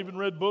all, or even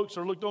read books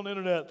or looked on the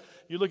internet,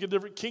 you look at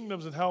different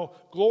kingdoms and how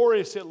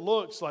glorious it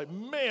looks. Like,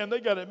 man, they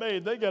got it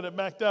made. They got it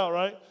macked out,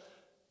 right?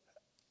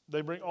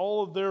 They bring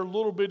all of their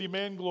little bitty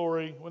man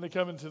glory when they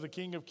come into the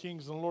King of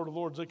Kings and the Lord of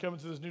Lords. They come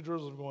into this New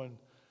Jerusalem going,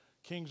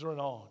 kings are in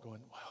awe,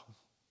 going, wow.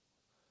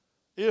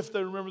 If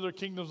they remember their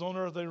kingdoms on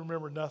earth, they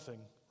remember nothing,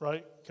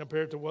 right,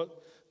 compared to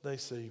what they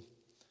see.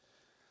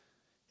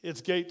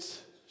 Its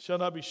gates shall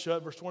not be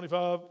shut, verse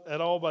 25,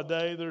 at all by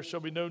day. There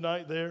shall be no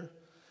night there.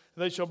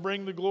 And they shall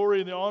bring the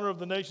glory and the honor of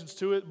the nations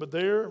to it. But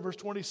there, verse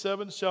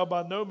 27, shall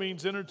by no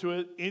means enter to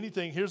it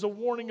anything. Here's a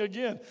warning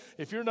again.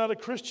 If you're not a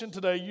Christian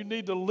today, you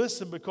need to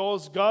listen,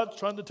 because God's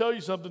trying to tell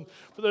you something.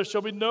 For there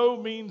shall be no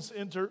means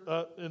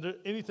enter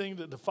anything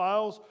that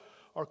defiles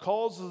or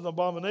causes an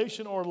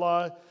abomination or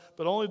lie,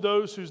 but only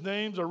those whose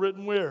names are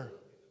written where?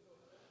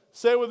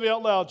 Say it with me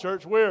out loud,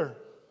 church. Where?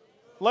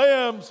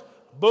 Lamb's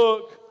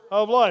book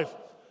of life.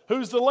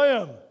 Who's the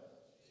Lamb?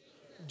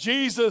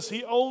 Jesus.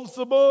 He owns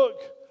the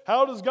book.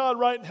 How does God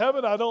write in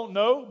heaven? I don't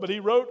know, but He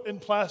wrote in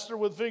plaster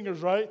with fingers,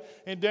 right?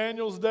 In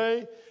Daniel's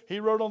day, He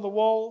wrote on the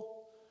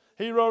wall.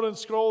 He wrote in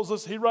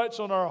scrolls. He writes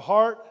on our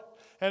heart,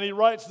 and He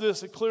writes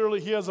this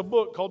clearly. He has a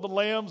book called the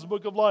Lamb's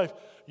Book of Life.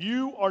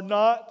 You are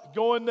not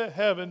going to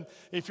heaven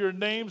if your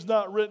name's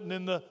not written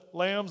in the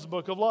Lamb's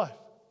Book of Life.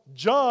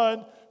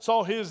 John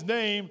saw his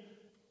name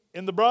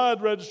in the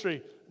bride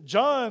registry.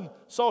 John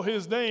saw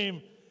his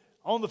name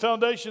on the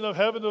foundation of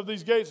heaven of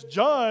these gates.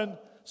 John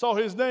saw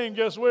his name,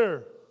 guess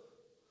where?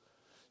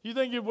 You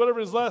think whatever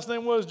his last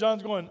name was,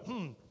 John's going,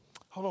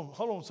 hold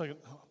on a second.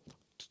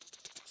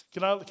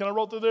 Can I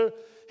roll through there?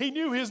 He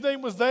knew his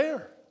name was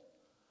there.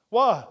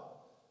 Why?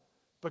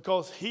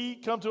 Because he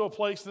come to a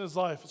place in his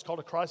life. It's called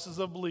a crisis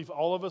of belief.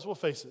 All of us will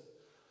face it.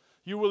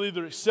 You will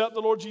either accept the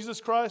Lord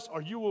Jesus Christ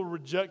or you will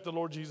reject the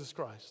Lord Jesus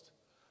Christ.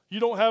 You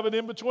don't have it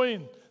in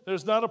between.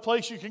 There's not a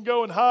place you can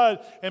go and hide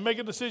and make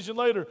a decision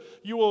later.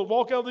 You will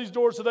walk out these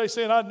doors today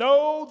saying, I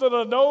know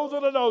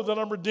that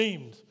I'm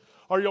redeemed.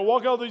 Or you'll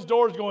walk out these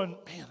doors going,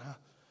 man,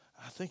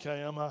 I think I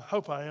am. I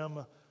hope I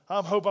am.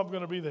 I hope I'm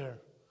going to be there.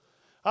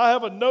 I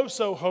have a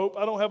no-so hope.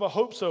 I don't have a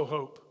hope-so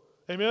hope.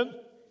 Amen?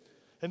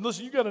 And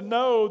listen, you got to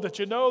know that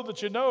you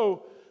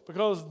know,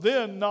 because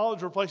then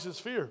knowledge replaces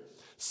fear.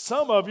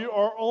 Some of you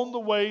are on the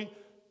way,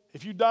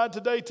 if you died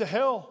today, to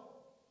hell.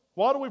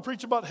 Why do we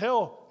preach about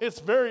hell? It's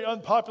very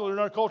unpopular in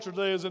our culture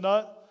today, is it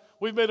not?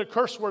 We've made a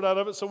curse word out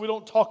of it, so we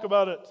don't talk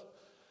about it.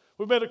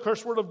 We've made a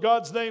curse word of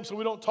God's name, so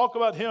we don't talk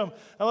about Him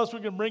unless we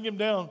can bring Him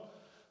down.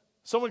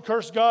 Someone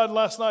cursed God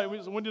last night.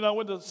 Wendy and I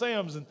went to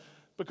Sam's, and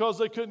because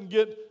they couldn't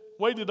get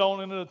waited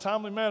on in a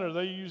timely manner,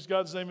 they used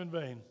God's name in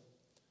vain.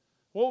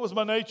 What was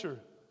my nature?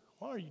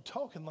 Why are you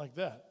talking like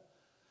that?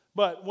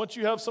 But once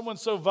you have someone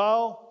so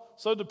vile,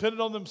 so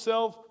dependent on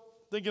themselves,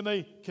 thinking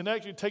they can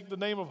actually take the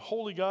name of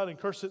holy God and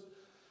curse it,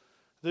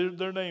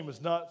 their name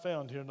is not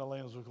found here in the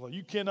Lamb's Book of Life.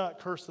 You cannot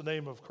curse the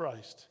name of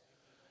Christ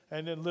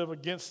and then live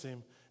against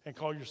Him and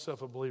call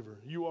yourself a believer.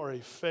 You are a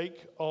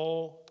fake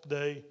all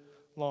day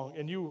long.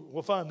 And you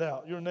will find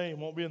out. Your name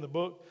won't be in the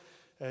book,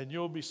 and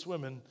you'll be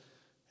swimming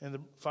in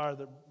the fire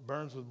that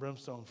burns with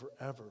brimstone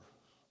forever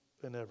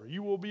and ever.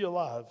 You will be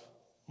alive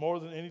more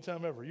than any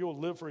time ever. You will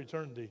live for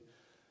eternity,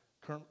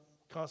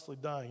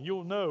 constantly dying.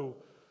 You'll know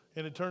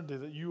in eternity,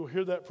 that you will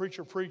hear that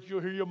preacher preach, you'll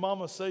hear your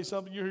mama say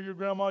something, you'll hear your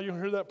grandma, you'll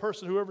hear that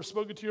person, whoever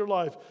spoke into your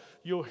life,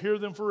 you'll hear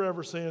them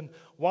forever saying,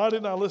 why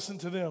didn't I listen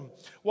to them?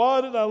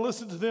 Why didn't I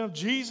listen to them?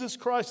 Jesus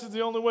Christ is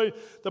the only way.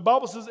 The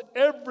Bible says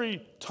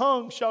every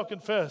tongue shall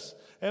confess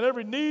and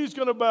every knee is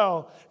going to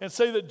bow and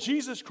say that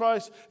Jesus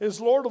Christ is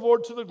Lord of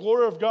Lords to the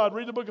glory of God.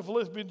 Read the book of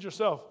Philippians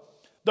yourself.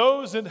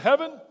 Those in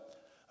heaven,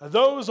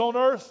 those on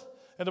earth,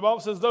 and the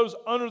Bible says those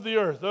under the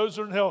earth, those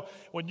are in hell.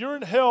 When you're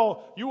in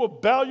hell, you will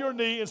bow your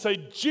knee and say,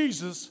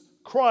 Jesus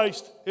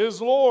Christ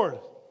is Lord.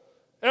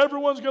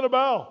 Everyone's going to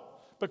bow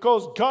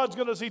because God's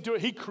going to see to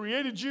it. He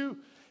created you.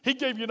 He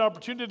gave you an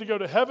opportunity to go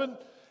to heaven,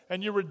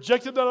 and you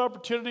rejected that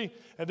opportunity,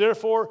 and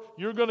therefore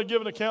you're going to give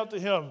an account to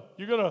Him.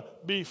 You're going to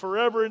be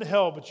forever in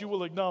hell, but you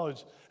will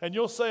acknowledge, and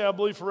you'll say, I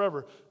believe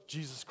forever,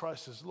 Jesus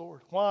Christ is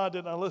Lord. Why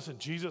didn't I listen?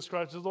 Jesus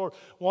Christ is Lord.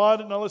 Why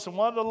didn't I listen?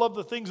 Why did I love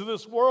the things of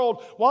this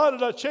world? Why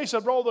did I chase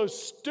after all those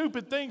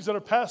stupid things that are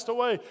passed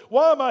away?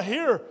 Why am I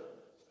here?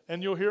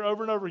 And you'll hear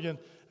over and over again,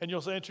 and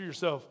you'll answer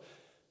yourself,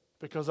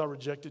 because I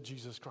rejected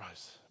Jesus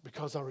Christ.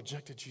 Because I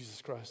rejected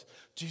Jesus Christ.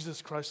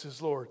 Jesus Christ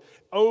is Lord.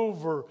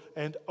 Over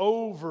and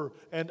over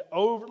and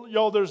over.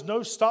 Y'all, there's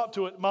no stop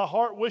to it. My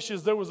heart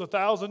wishes there was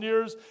 1,000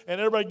 years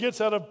and everybody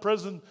gets out of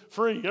prison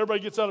free.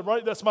 Everybody gets out of,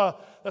 right? That's my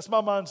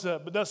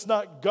mindset. But that's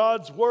not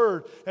God's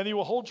word. And He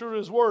will hold true to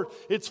His word.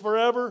 It's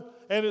forever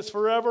and it's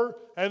forever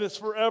and it's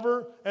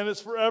forever and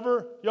it's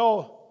forever.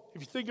 Y'all,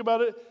 if you think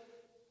about it,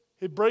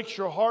 it breaks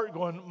your heart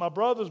going, my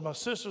brothers, my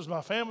sisters,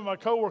 my family, my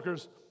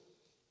coworkers,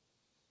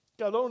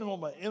 God, I don't even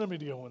want my enemy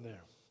to go in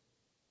there.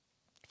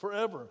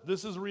 Forever.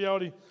 This is the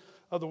reality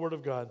of the Word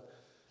of God.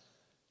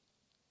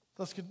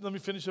 Let me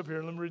finish up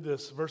here. Let me read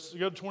this. Go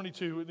to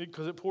 22,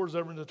 because it pours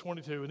over into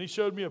 22. And He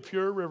showed me a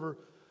pure river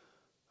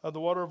of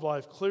the water of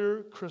life,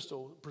 clear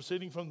crystal,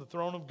 proceeding from the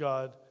throne of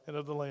God and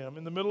of the Lamb.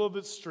 In the middle of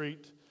its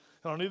street,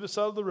 and on either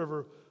side of the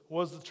river,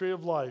 was the tree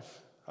of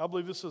life. I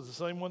believe this was the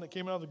same one that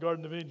came out of the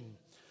Garden of Eden,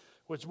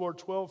 which bore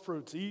 12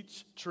 fruits.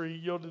 Each tree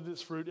yielded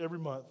its fruit every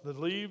month. The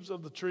leaves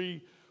of the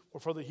tree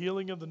were for the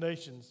healing of the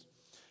nations.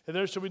 And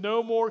there shall be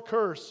no more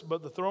curse,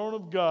 but the throne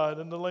of God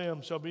and the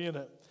Lamb shall be in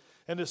it.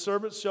 And His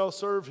servants shall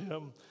serve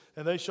Him,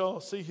 and they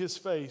shall see His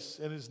face,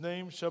 and His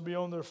name shall be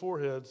on their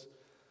foreheads.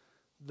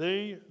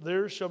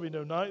 There shall be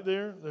no night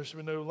there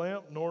shall be no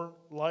lamp nor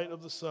light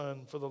of the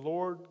sun, for the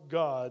Lord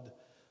God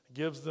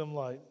gives them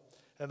light,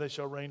 and they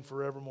shall reign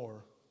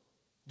forevermore.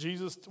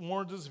 Jesus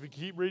warns us, if you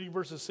keep reading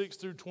verses 6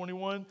 through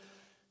 21,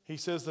 He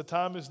says the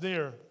time is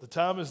near, the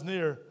time is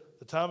near,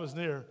 the time is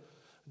near.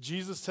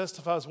 Jesus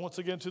testifies once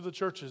again to the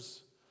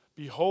churches,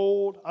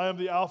 behold, I am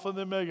the Alpha and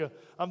the Omega.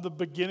 I'm the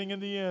beginning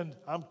and the end.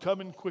 I'm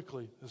coming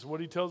quickly. This is what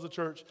He tells the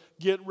church.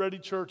 Get ready,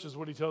 church, is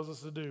what He tells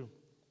us to do.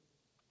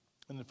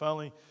 And then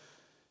finally,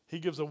 He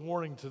gives a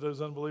warning to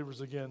those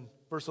unbelievers again.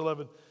 Verse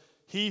 11,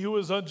 He who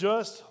is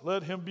unjust,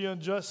 let him be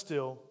unjust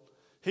still.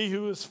 He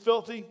who is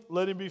filthy,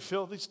 let him be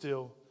filthy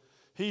still.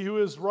 He who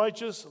is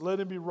righteous, let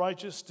him be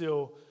righteous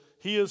still.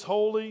 He is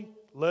holy,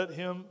 let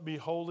him be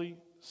holy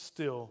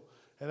still.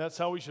 And that's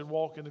how we should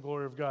walk in the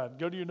glory of God.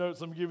 Go to your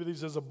notes. Let me give you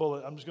these as a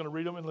bullet. I'm just going to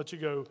read them and let you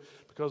go,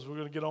 because we're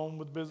going to get on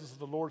with the business of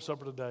the Lord's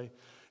Supper today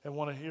and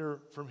want to hear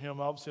from Him,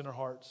 obviously, in our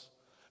hearts.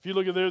 If you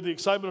look at there, the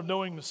excitement of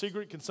knowing the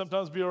secret can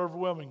sometimes be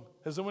overwhelming.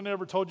 Has anyone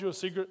ever told you a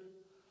secret?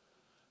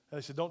 And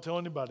they said, don't tell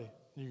anybody.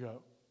 And you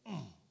go,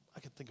 I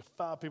can think of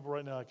 5 people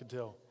right now I can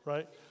tell,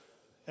 right?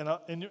 And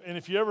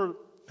if you ever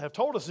have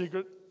told a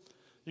secret,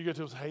 you go to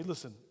them and say, hey,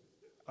 listen,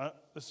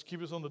 let's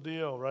keep this on the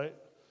DL, right?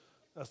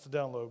 That's the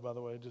download, by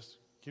the way. Just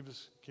keep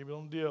it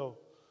on the DL.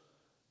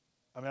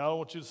 I mean, I don't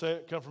want you to say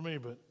it, come from me,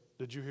 but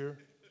did you hear?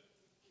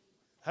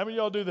 How many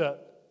of y'all do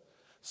that?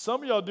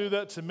 Some of y'all do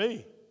that to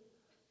me.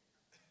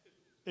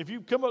 If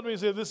you come up to me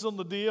and say, this is on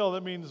the DL,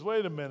 that means,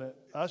 wait a minute,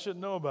 I shouldn't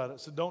know about it,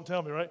 so don't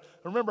tell me, right?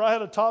 Remember, I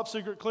had a top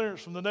secret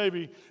clearance from the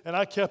Navy, and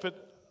I kept it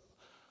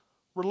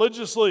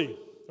religiously,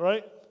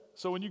 right?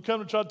 So when you come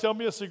to try to tell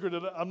me a secret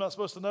that I'm not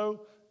supposed to know,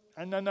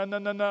 no,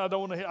 I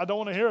don't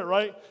want to hear it,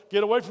 right?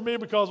 Get away from me,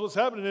 because what's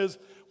happening is,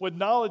 with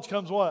knowledge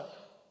comes what?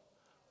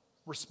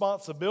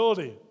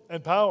 Responsibility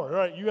and power,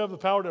 right? You have the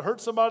power to hurt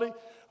somebody,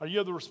 or you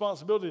have the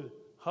responsibility to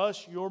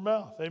hush your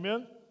mouth.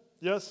 Amen?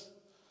 Yes?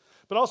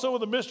 But also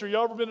with a mystery,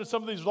 y'all ever been in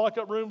some of these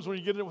lock-up rooms when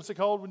you get in, what's it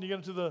called when you get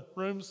into the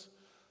rooms?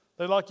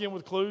 They lock you in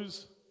with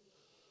clues.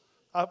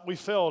 We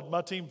failed.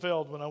 My team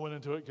failed when I went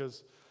into it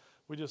because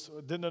we just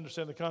didn't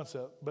understand the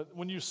concept. But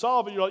when you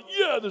solve it, you're like,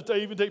 yeah,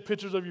 they even take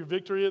pictures of your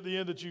victory at the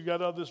end that you got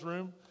out of this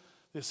room.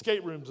 The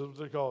escape rooms is what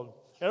they're called.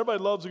 Everybody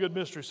loves a good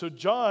mystery. So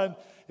John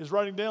is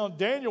writing down,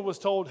 Daniel was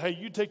told, hey,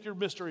 you take your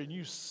mystery and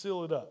you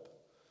seal it up.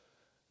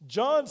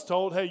 John's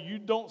told, hey, you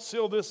don't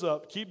seal this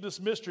up. Keep this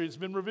mystery. It's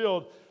been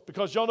revealed.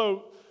 Because y'all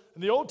know,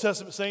 in the Old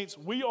Testament saints,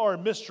 we are a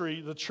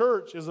mystery. The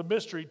church is a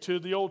mystery to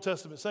the Old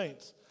Testament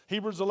saints.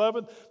 Hebrews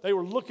 11, they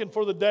were looking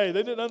for the day.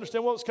 They didn't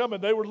understand what was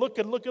coming. They were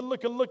looking,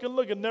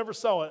 never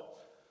saw it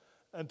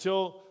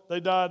until they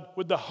died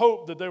with the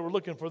hope that they were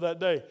looking for that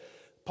day.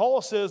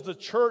 Paul says the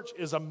church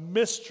is a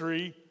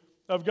mystery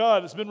of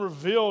God. It's been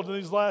revealed in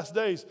these last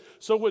days.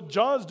 So what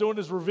John's doing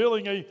is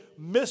revealing a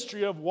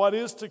mystery of what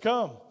is to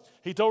come.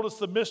 He told us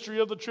the mystery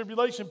of the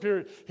tribulation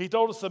period. He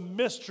told us the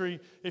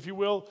mystery, if you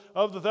will,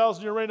 of the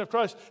 1,000-year reign of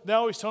Christ.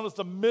 Now he's telling us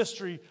the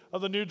mystery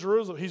of the New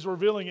Jerusalem. He's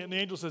revealing it, and the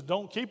angel says,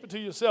 don't keep it to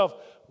yourself.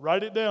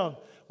 Write it down.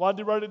 Why did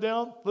he write it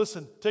down?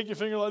 Listen, take your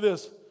finger like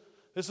this.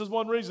 This is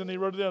one reason he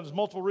wrote it down. There's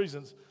multiple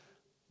reasons.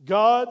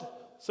 God,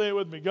 say it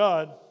with me,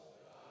 God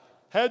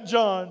had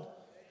John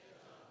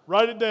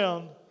write it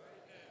down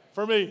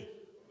for me.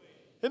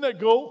 Isn't that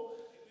cool?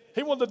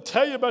 He wanted to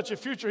tell you about your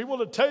future. He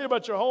wanted to tell you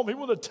about your home. He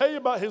wanted to tell you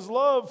about his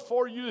love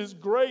for you, his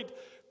great,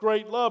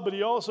 great love. But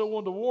he also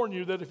wanted to warn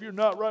you that if you're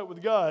not right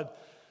with God,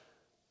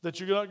 that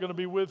you're not going to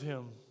be with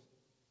him.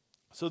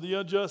 So the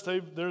unjust,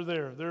 they're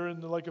there. They're in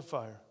the lake of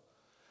fire.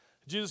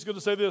 Jesus is going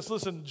to say this.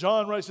 Listen,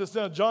 John writes this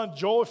down. John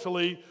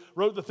joyfully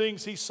wrote the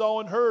things he saw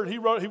and heard. He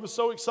was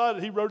so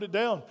excited, he wrote it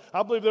down.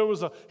 I believe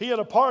he had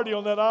a party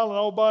on that island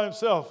all by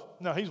himself.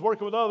 Now, he's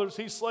working with others.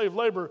 He's slave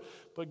labor.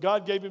 But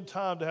God gave him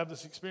time to have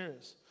this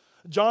experience.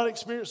 John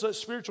experienced such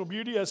spiritual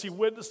beauty as he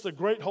witnessed the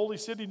great holy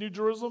city, New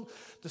Jerusalem,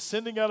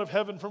 descending out of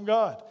heaven from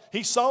God.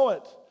 He saw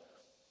it.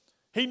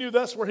 He knew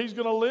that's where he's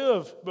going to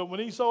live. But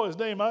when he saw his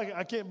name,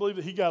 I can't believe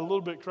that he got a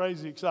little bit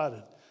crazy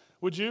excited.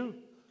 Would you? Amen.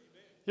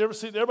 You ever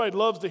see, everybody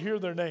loves to hear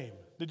their name.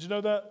 Did you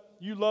know that?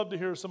 You love to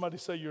hear somebody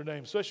say your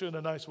name, especially in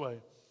a nice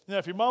way. Now,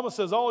 if your mama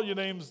says all your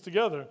names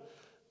together,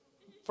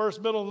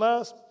 first, middle, and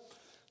last,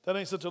 that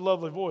ain't such a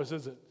lovely voice,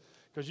 is it?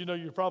 Because you know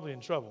you're probably in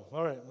trouble.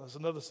 All right, that's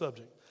another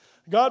subject.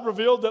 God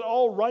revealed that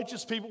all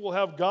righteous people will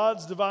have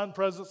God's divine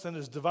presence and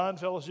his divine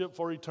fellowship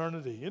for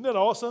eternity. Isn't that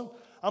awesome?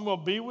 I'm going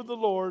to be with the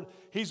Lord.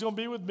 He's going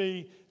to be with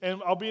me, and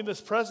I'll be in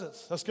his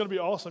presence. That's going to be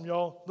awesome,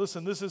 y'all.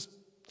 Listen, this is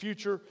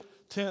future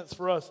tense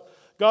for us.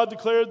 God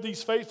declared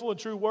these faithful and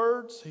true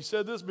words. He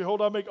said this,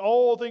 behold, I make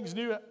all things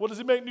new. What does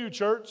he make new,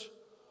 church?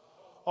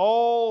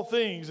 All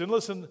things. And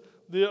listen,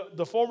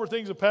 the former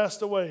things have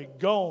passed away,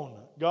 gone.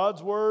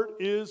 God's word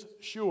is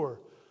sure.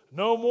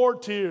 No more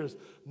tears,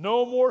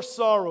 no more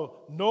sorrow,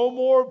 no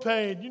more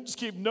pain. You just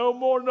keep no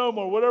more, no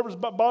more. Whatever's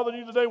bothering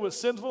you today was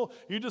sinful,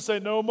 you just say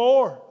no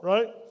more,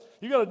 right?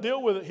 You got to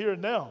deal with it here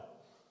and now.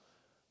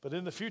 But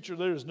in the future,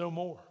 there is no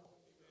more.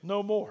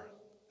 No more.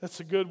 That's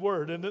a good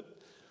word, isn't it?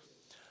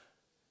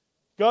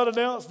 God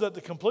announced that the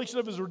completion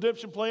of his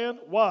redemption plan,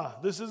 why?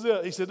 This is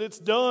it. He said, it's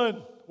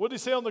done. What did he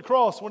say on the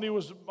cross when he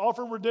was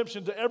offering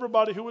redemption to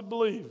everybody who would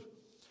believe?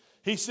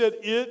 He said,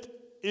 it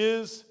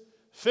is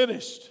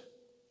finished.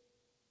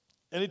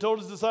 And he told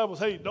his disciples,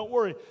 hey, don't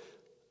worry,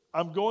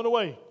 I'm going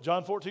away,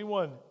 John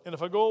 14:1. And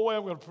if I go away,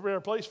 I'm going to prepare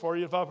a place for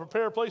you. If I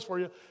prepare a place for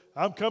you,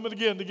 I'm coming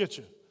again to get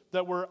you.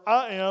 That where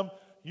I am,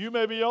 you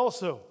may be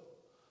also.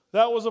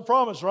 That was a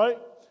promise, right?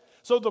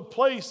 So the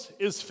place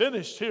is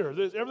finished here.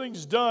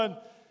 Everything's done.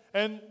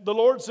 And the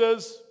Lord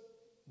says,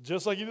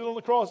 just like he did on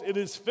the cross, it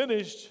is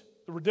finished.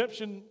 The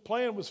redemption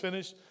plan was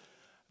finished.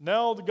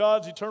 Now the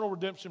God's eternal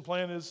redemption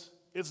plan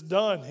it's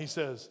done, he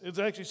says. It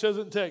actually says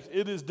it in text.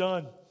 It is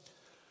done.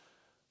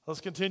 Let's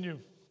continue.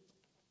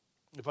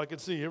 If I can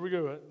see, here we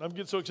go. I'm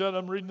getting so excited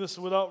I'm reading this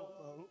without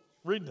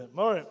reading it.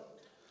 All right.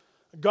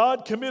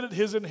 God committed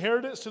his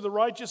inheritance to the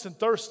righteous and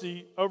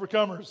thirsty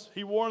overcomers.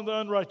 He warned the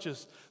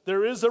unrighteous.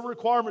 There is a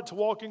requirement to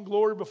walk in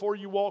glory before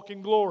you walk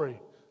in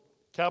glory.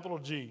 Capital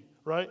G,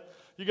 right?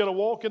 You got to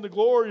walk in the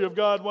glory of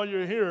God while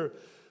you're here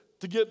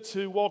to get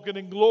to walking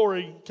in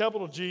glory,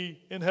 capital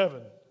G, in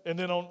heaven. And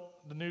then on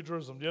the New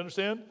Jerusalem. Do you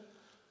understand?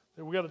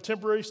 We got a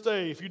temporary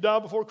stay. If you die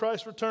before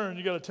Christ's return,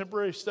 you got a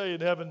temporary stay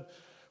in heaven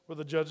where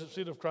the judgment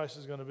seat of Christ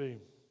is going to be.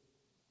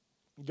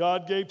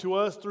 God gave to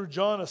us through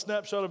John a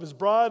snapshot of his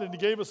bride, and he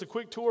gave us a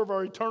quick tour of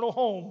our eternal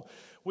home.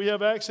 We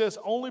have access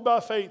only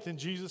by faith in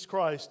Jesus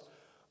Christ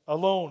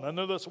alone. I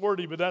know that's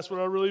wordy, but that's what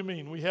I really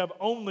mean. We have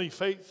only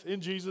faith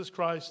in Jesus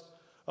Christ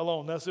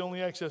alone. That's the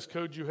only access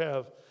code you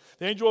have.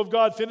 The angel of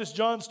God finished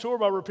John's tour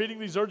by repeating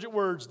these urgent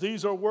words.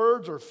 These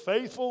words are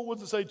faithful, what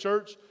does it say,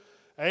 church?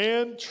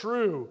 And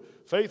true.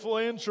 Faithful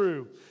and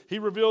true. He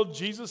revealed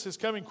Jesus is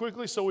coming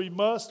quickly, so we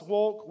must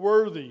walk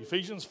worthy.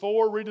 Ephesians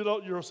 4, read it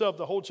out yourself,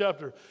 the whole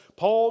chapter.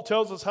 Paul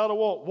tells us how to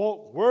walk.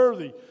 Walk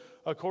worthy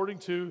according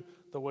to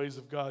the ways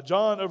of God.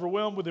 John,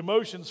 overwhelmed with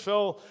emotions,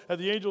 fell at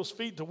the angel's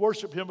feet to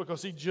worship him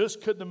because he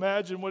just couldn't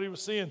imagine what he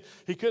was seeing.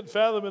 He couldn't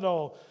fathom it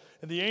all.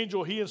 And the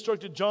angel, he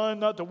instructed John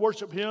not to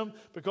worship him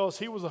because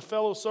he was a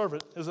fellow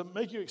servant. Does it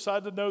make you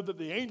excited to know that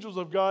the angels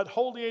of God,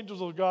 holy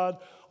angels of God,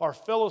 are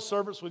fellow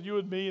servants with you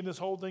and me in this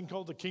whole thing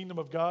called the kingdom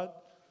of God?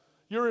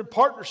 You're in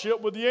partnership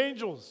with the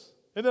angels.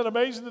 Isn't that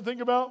amazing to think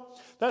about?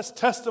 That's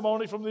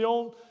testimony from the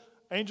own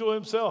angel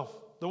himself,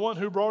 the one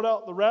who brought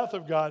out the wrath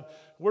of God.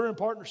 We're in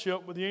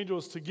partnership with the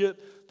angels to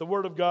get the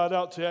word of God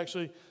out, to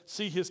actually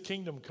see his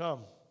kingdom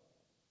come.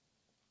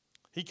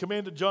 He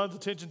commanded John's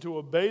attention to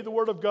obey the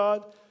word of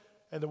God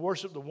and to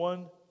worship the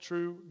one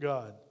true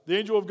God. The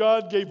angel of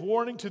God gave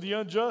warning to the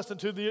unjust and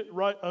to the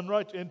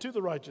unrighteous and to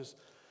the righteous.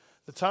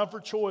 The time for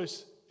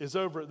choice is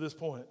over at this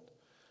point.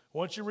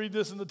 Once you read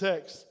this in the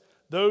text,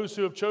 those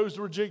who have chosen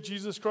to reject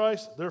Jesus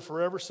Christ, they're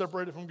forever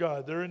separated from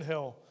God. They're in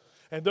hell.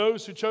 And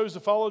those who chose to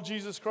follow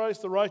Jesus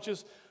Christ, the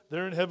righteous,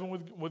 they're in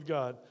heaven with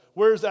God.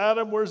 Where's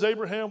Adam? Where's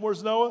Abraham?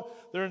 Where's Noah?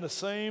 They're in the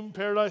same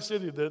paradise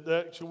city that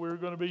actually we're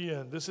going to be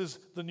in. This is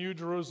the New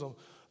Jerusalem.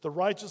 The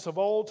righteous of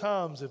all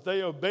times, if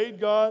they obeyed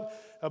God,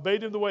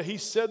 obeyed Him the way He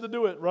said to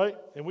do it, right?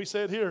 And we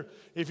say it here.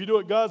 If you do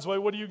it God's way,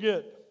 what do you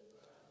get?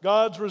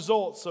 God's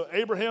results. So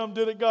Abraham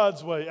did it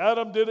God's way.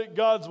 Adam did it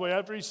God's way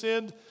after he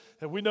sinned.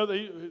 And we know that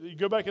you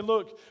go back and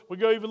look. We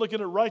go even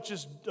looking at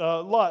righteous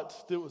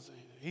Lot.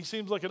 He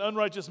seems like an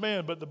unrighteous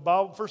man, but the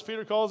Bible, 1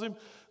 Peter calls him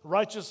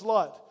righteous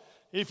Lot.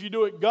 If you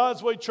do it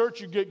God's way,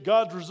 church, you get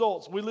God's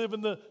results. We live in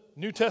the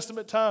New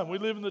Testament time. We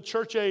live in the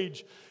church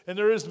age, and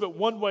there is but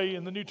one way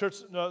in the New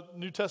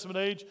Testament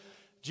age.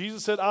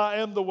 Jesus said, I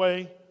am the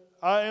way,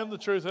 I am the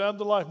truth, I am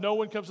the life. No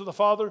one comes to the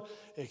Father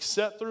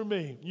except through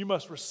me. You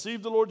must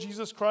receive the Lord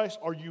Jesus Christ,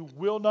 or you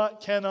will not,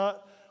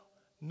 cannot,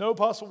 no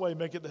possible way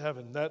make it to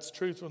heaven. That's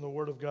truth from the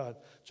Word of God.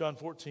 John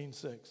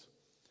 14:6.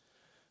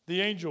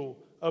 The angel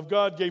of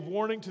God gave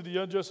warning to the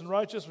unjust and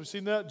righteous. We've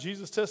seen that.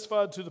 Jesus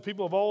testified to the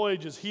people of all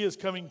ages. He is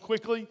coming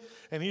quickly,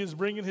 and He is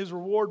bringing His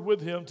reward with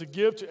Him to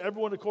give to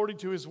everyone according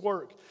to his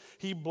work.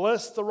 He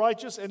blessed the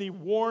righteous, and He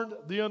warned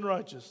the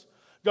unrighteous.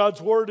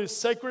 God's word is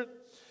sacred.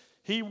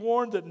 He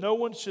warned that no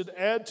one should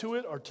add to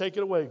it or take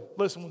it away.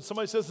 Listen, when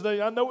somebody says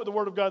today, I know what the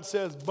Word of God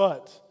says,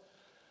 but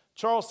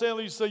Charles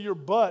Stanley used to say your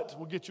but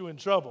will get you in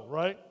trouble,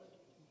 right?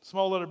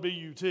 Small letter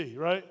B-U-T,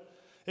 right?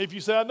 If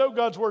you say, I know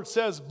God's Word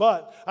says,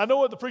 but I know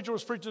what the preacher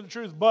was preaching the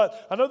truth,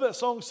 but I know that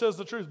song says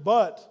the truth,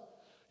 but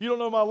you don't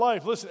know my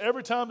life. Listen,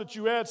 every time that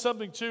you add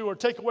something to or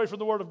take away from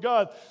the Word of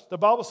God, the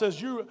Bible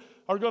says you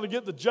are going to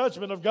get the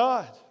judgment of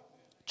God.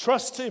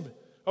 Trust Him.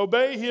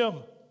 Obey Him.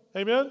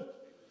 Amen?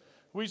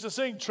 We used to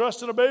sing,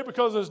 trust and obey,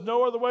 because there's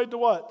no other way to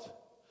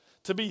what?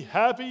 To be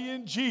happy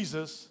in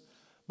Jesus,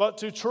 but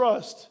to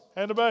trust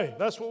and obey.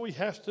 That's what we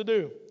have to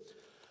do.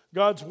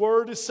 God's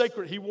word is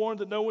sacred. He warned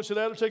that no one should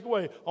add or take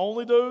away.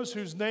 Only those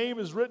whose name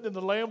is written in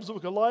the Lamb's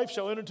Book of Life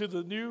shall enter into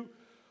the new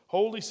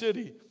holy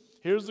city.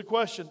 Here's the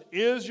question.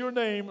 Is your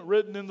name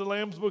written in the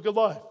Lamb's Book of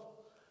Life?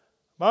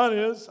 Mine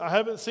is. I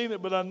haven't seen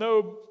it, but I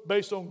know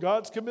based on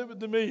God's commitment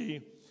to me,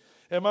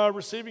 am I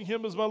receiving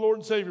Him as my Lord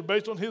and Savior?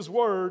 Based on His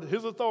word,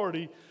 His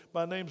authority,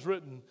 my name's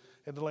written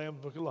in the Lamb's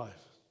Book of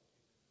Life.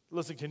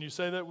 Listen, can you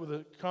say that with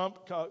a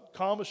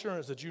calm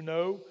assurance that you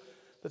know,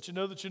 that you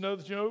know, that you know,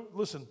 that you know?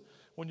 Listen,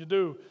 when you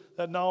do,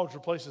 that knowledge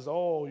replaces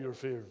all your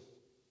fear.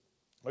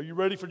 Are you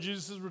ready for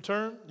Jesus'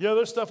 return? Yeah,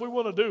 there's stuff we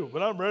want to do,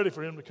 but I'm ready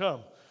for Him to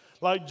come.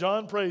 Like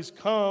John prays,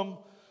 come,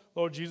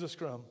 Lord Jesus,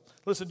 come.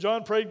 Listen,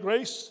 John prayed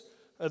grace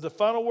at the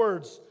final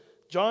words.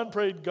 John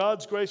prayed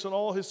God's grace on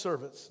all His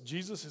servants.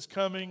 Jesus is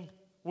coming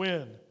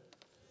when?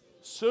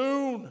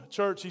 Soon,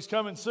 church, He's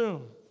coming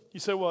soon. You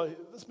say, well, this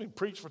has been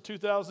preached for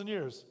 2,000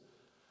 years.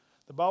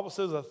 The Bible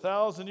says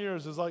 1,000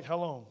 years is like how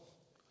long?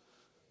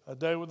 A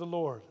day with the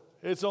Lord.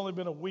 It's only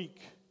been a week,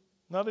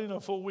 not even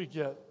a full week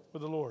yet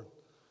with the Lord.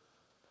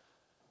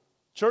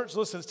 Church,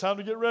 listen, it's time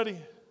to get ready.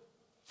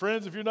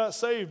 Friends, if you're not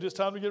saved, it's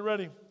time to get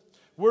ready.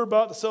 We're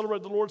about to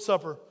celebrate the Lord's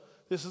Supper.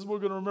 This is, we're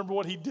going to remember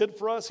what He did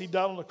for us. He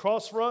died on the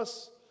cross for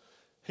us.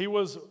 He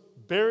was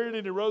buried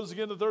and He rose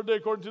again the third day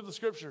according to the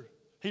Scripture.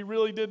 He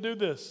really did do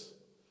this.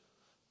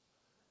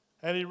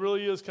 And He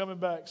really is coming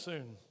back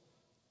soon.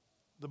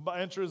 The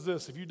answer is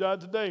this. If you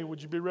died today,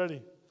 would you be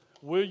ready?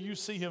 Will you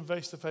see Him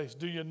face to face?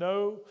 Do you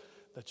know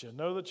that you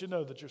know that you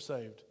know that you're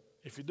saved?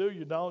 If you do,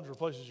 your knowledge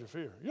replaces your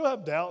fear. You'll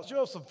have doubts.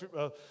 You'll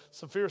have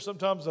some fear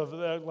sometimes of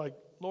that, like,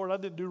 Lord, I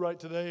didn't do right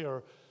today,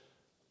 or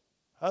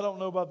I don't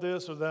know about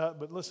this or that.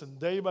 But listen,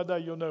 day by day,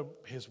 you'll know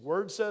His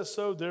word says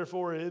so,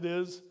 therefore it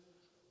is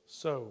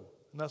so.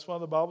 And that's why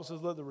the Bible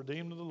says, let the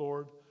redeemed of the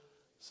Lord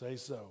say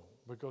so,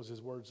 because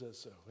His word says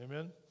so.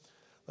 Amen?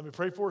 Let me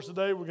pray for us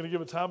today. We're going to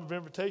give a time of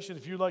invitation.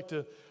 If you'd like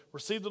to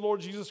receive the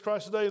Lord Jesus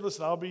Christ today,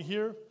 listen, I'll be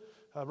here.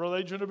 Brother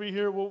Adrian will be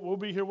here. We'll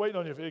be here waiting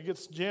on you. If it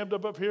gets jammed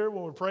up here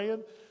when we're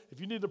praying, if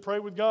you need to pray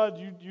with God,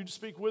 you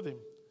speak with Him.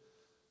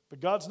 But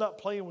God's not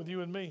playing with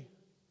you and me.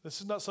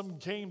 This is not some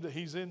game that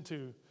He's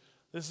into.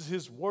 This is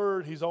His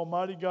word. He's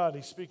Almighty God.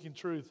 He's speaking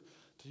truth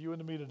to you and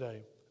to me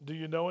today. Do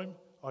you know Him?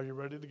 Are you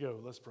ready to go?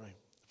 Let's pray.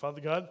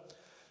 Father God,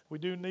 we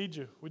do need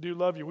You. We do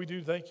love You. We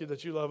do thank You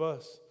that You love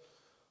us.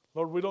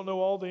 Lord, we don't know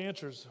all the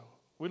answers.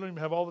 We don't even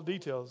have all the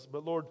details.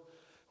 But Lord,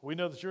 we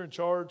know that You're in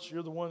charge.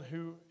 You're the one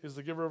who is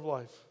the giver of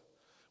life.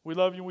 We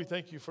love You and we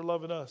thank You for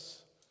loving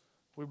us.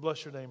 We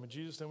bless Your name. In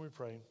Jesus' name we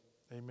pray.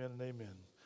 Amen and amen.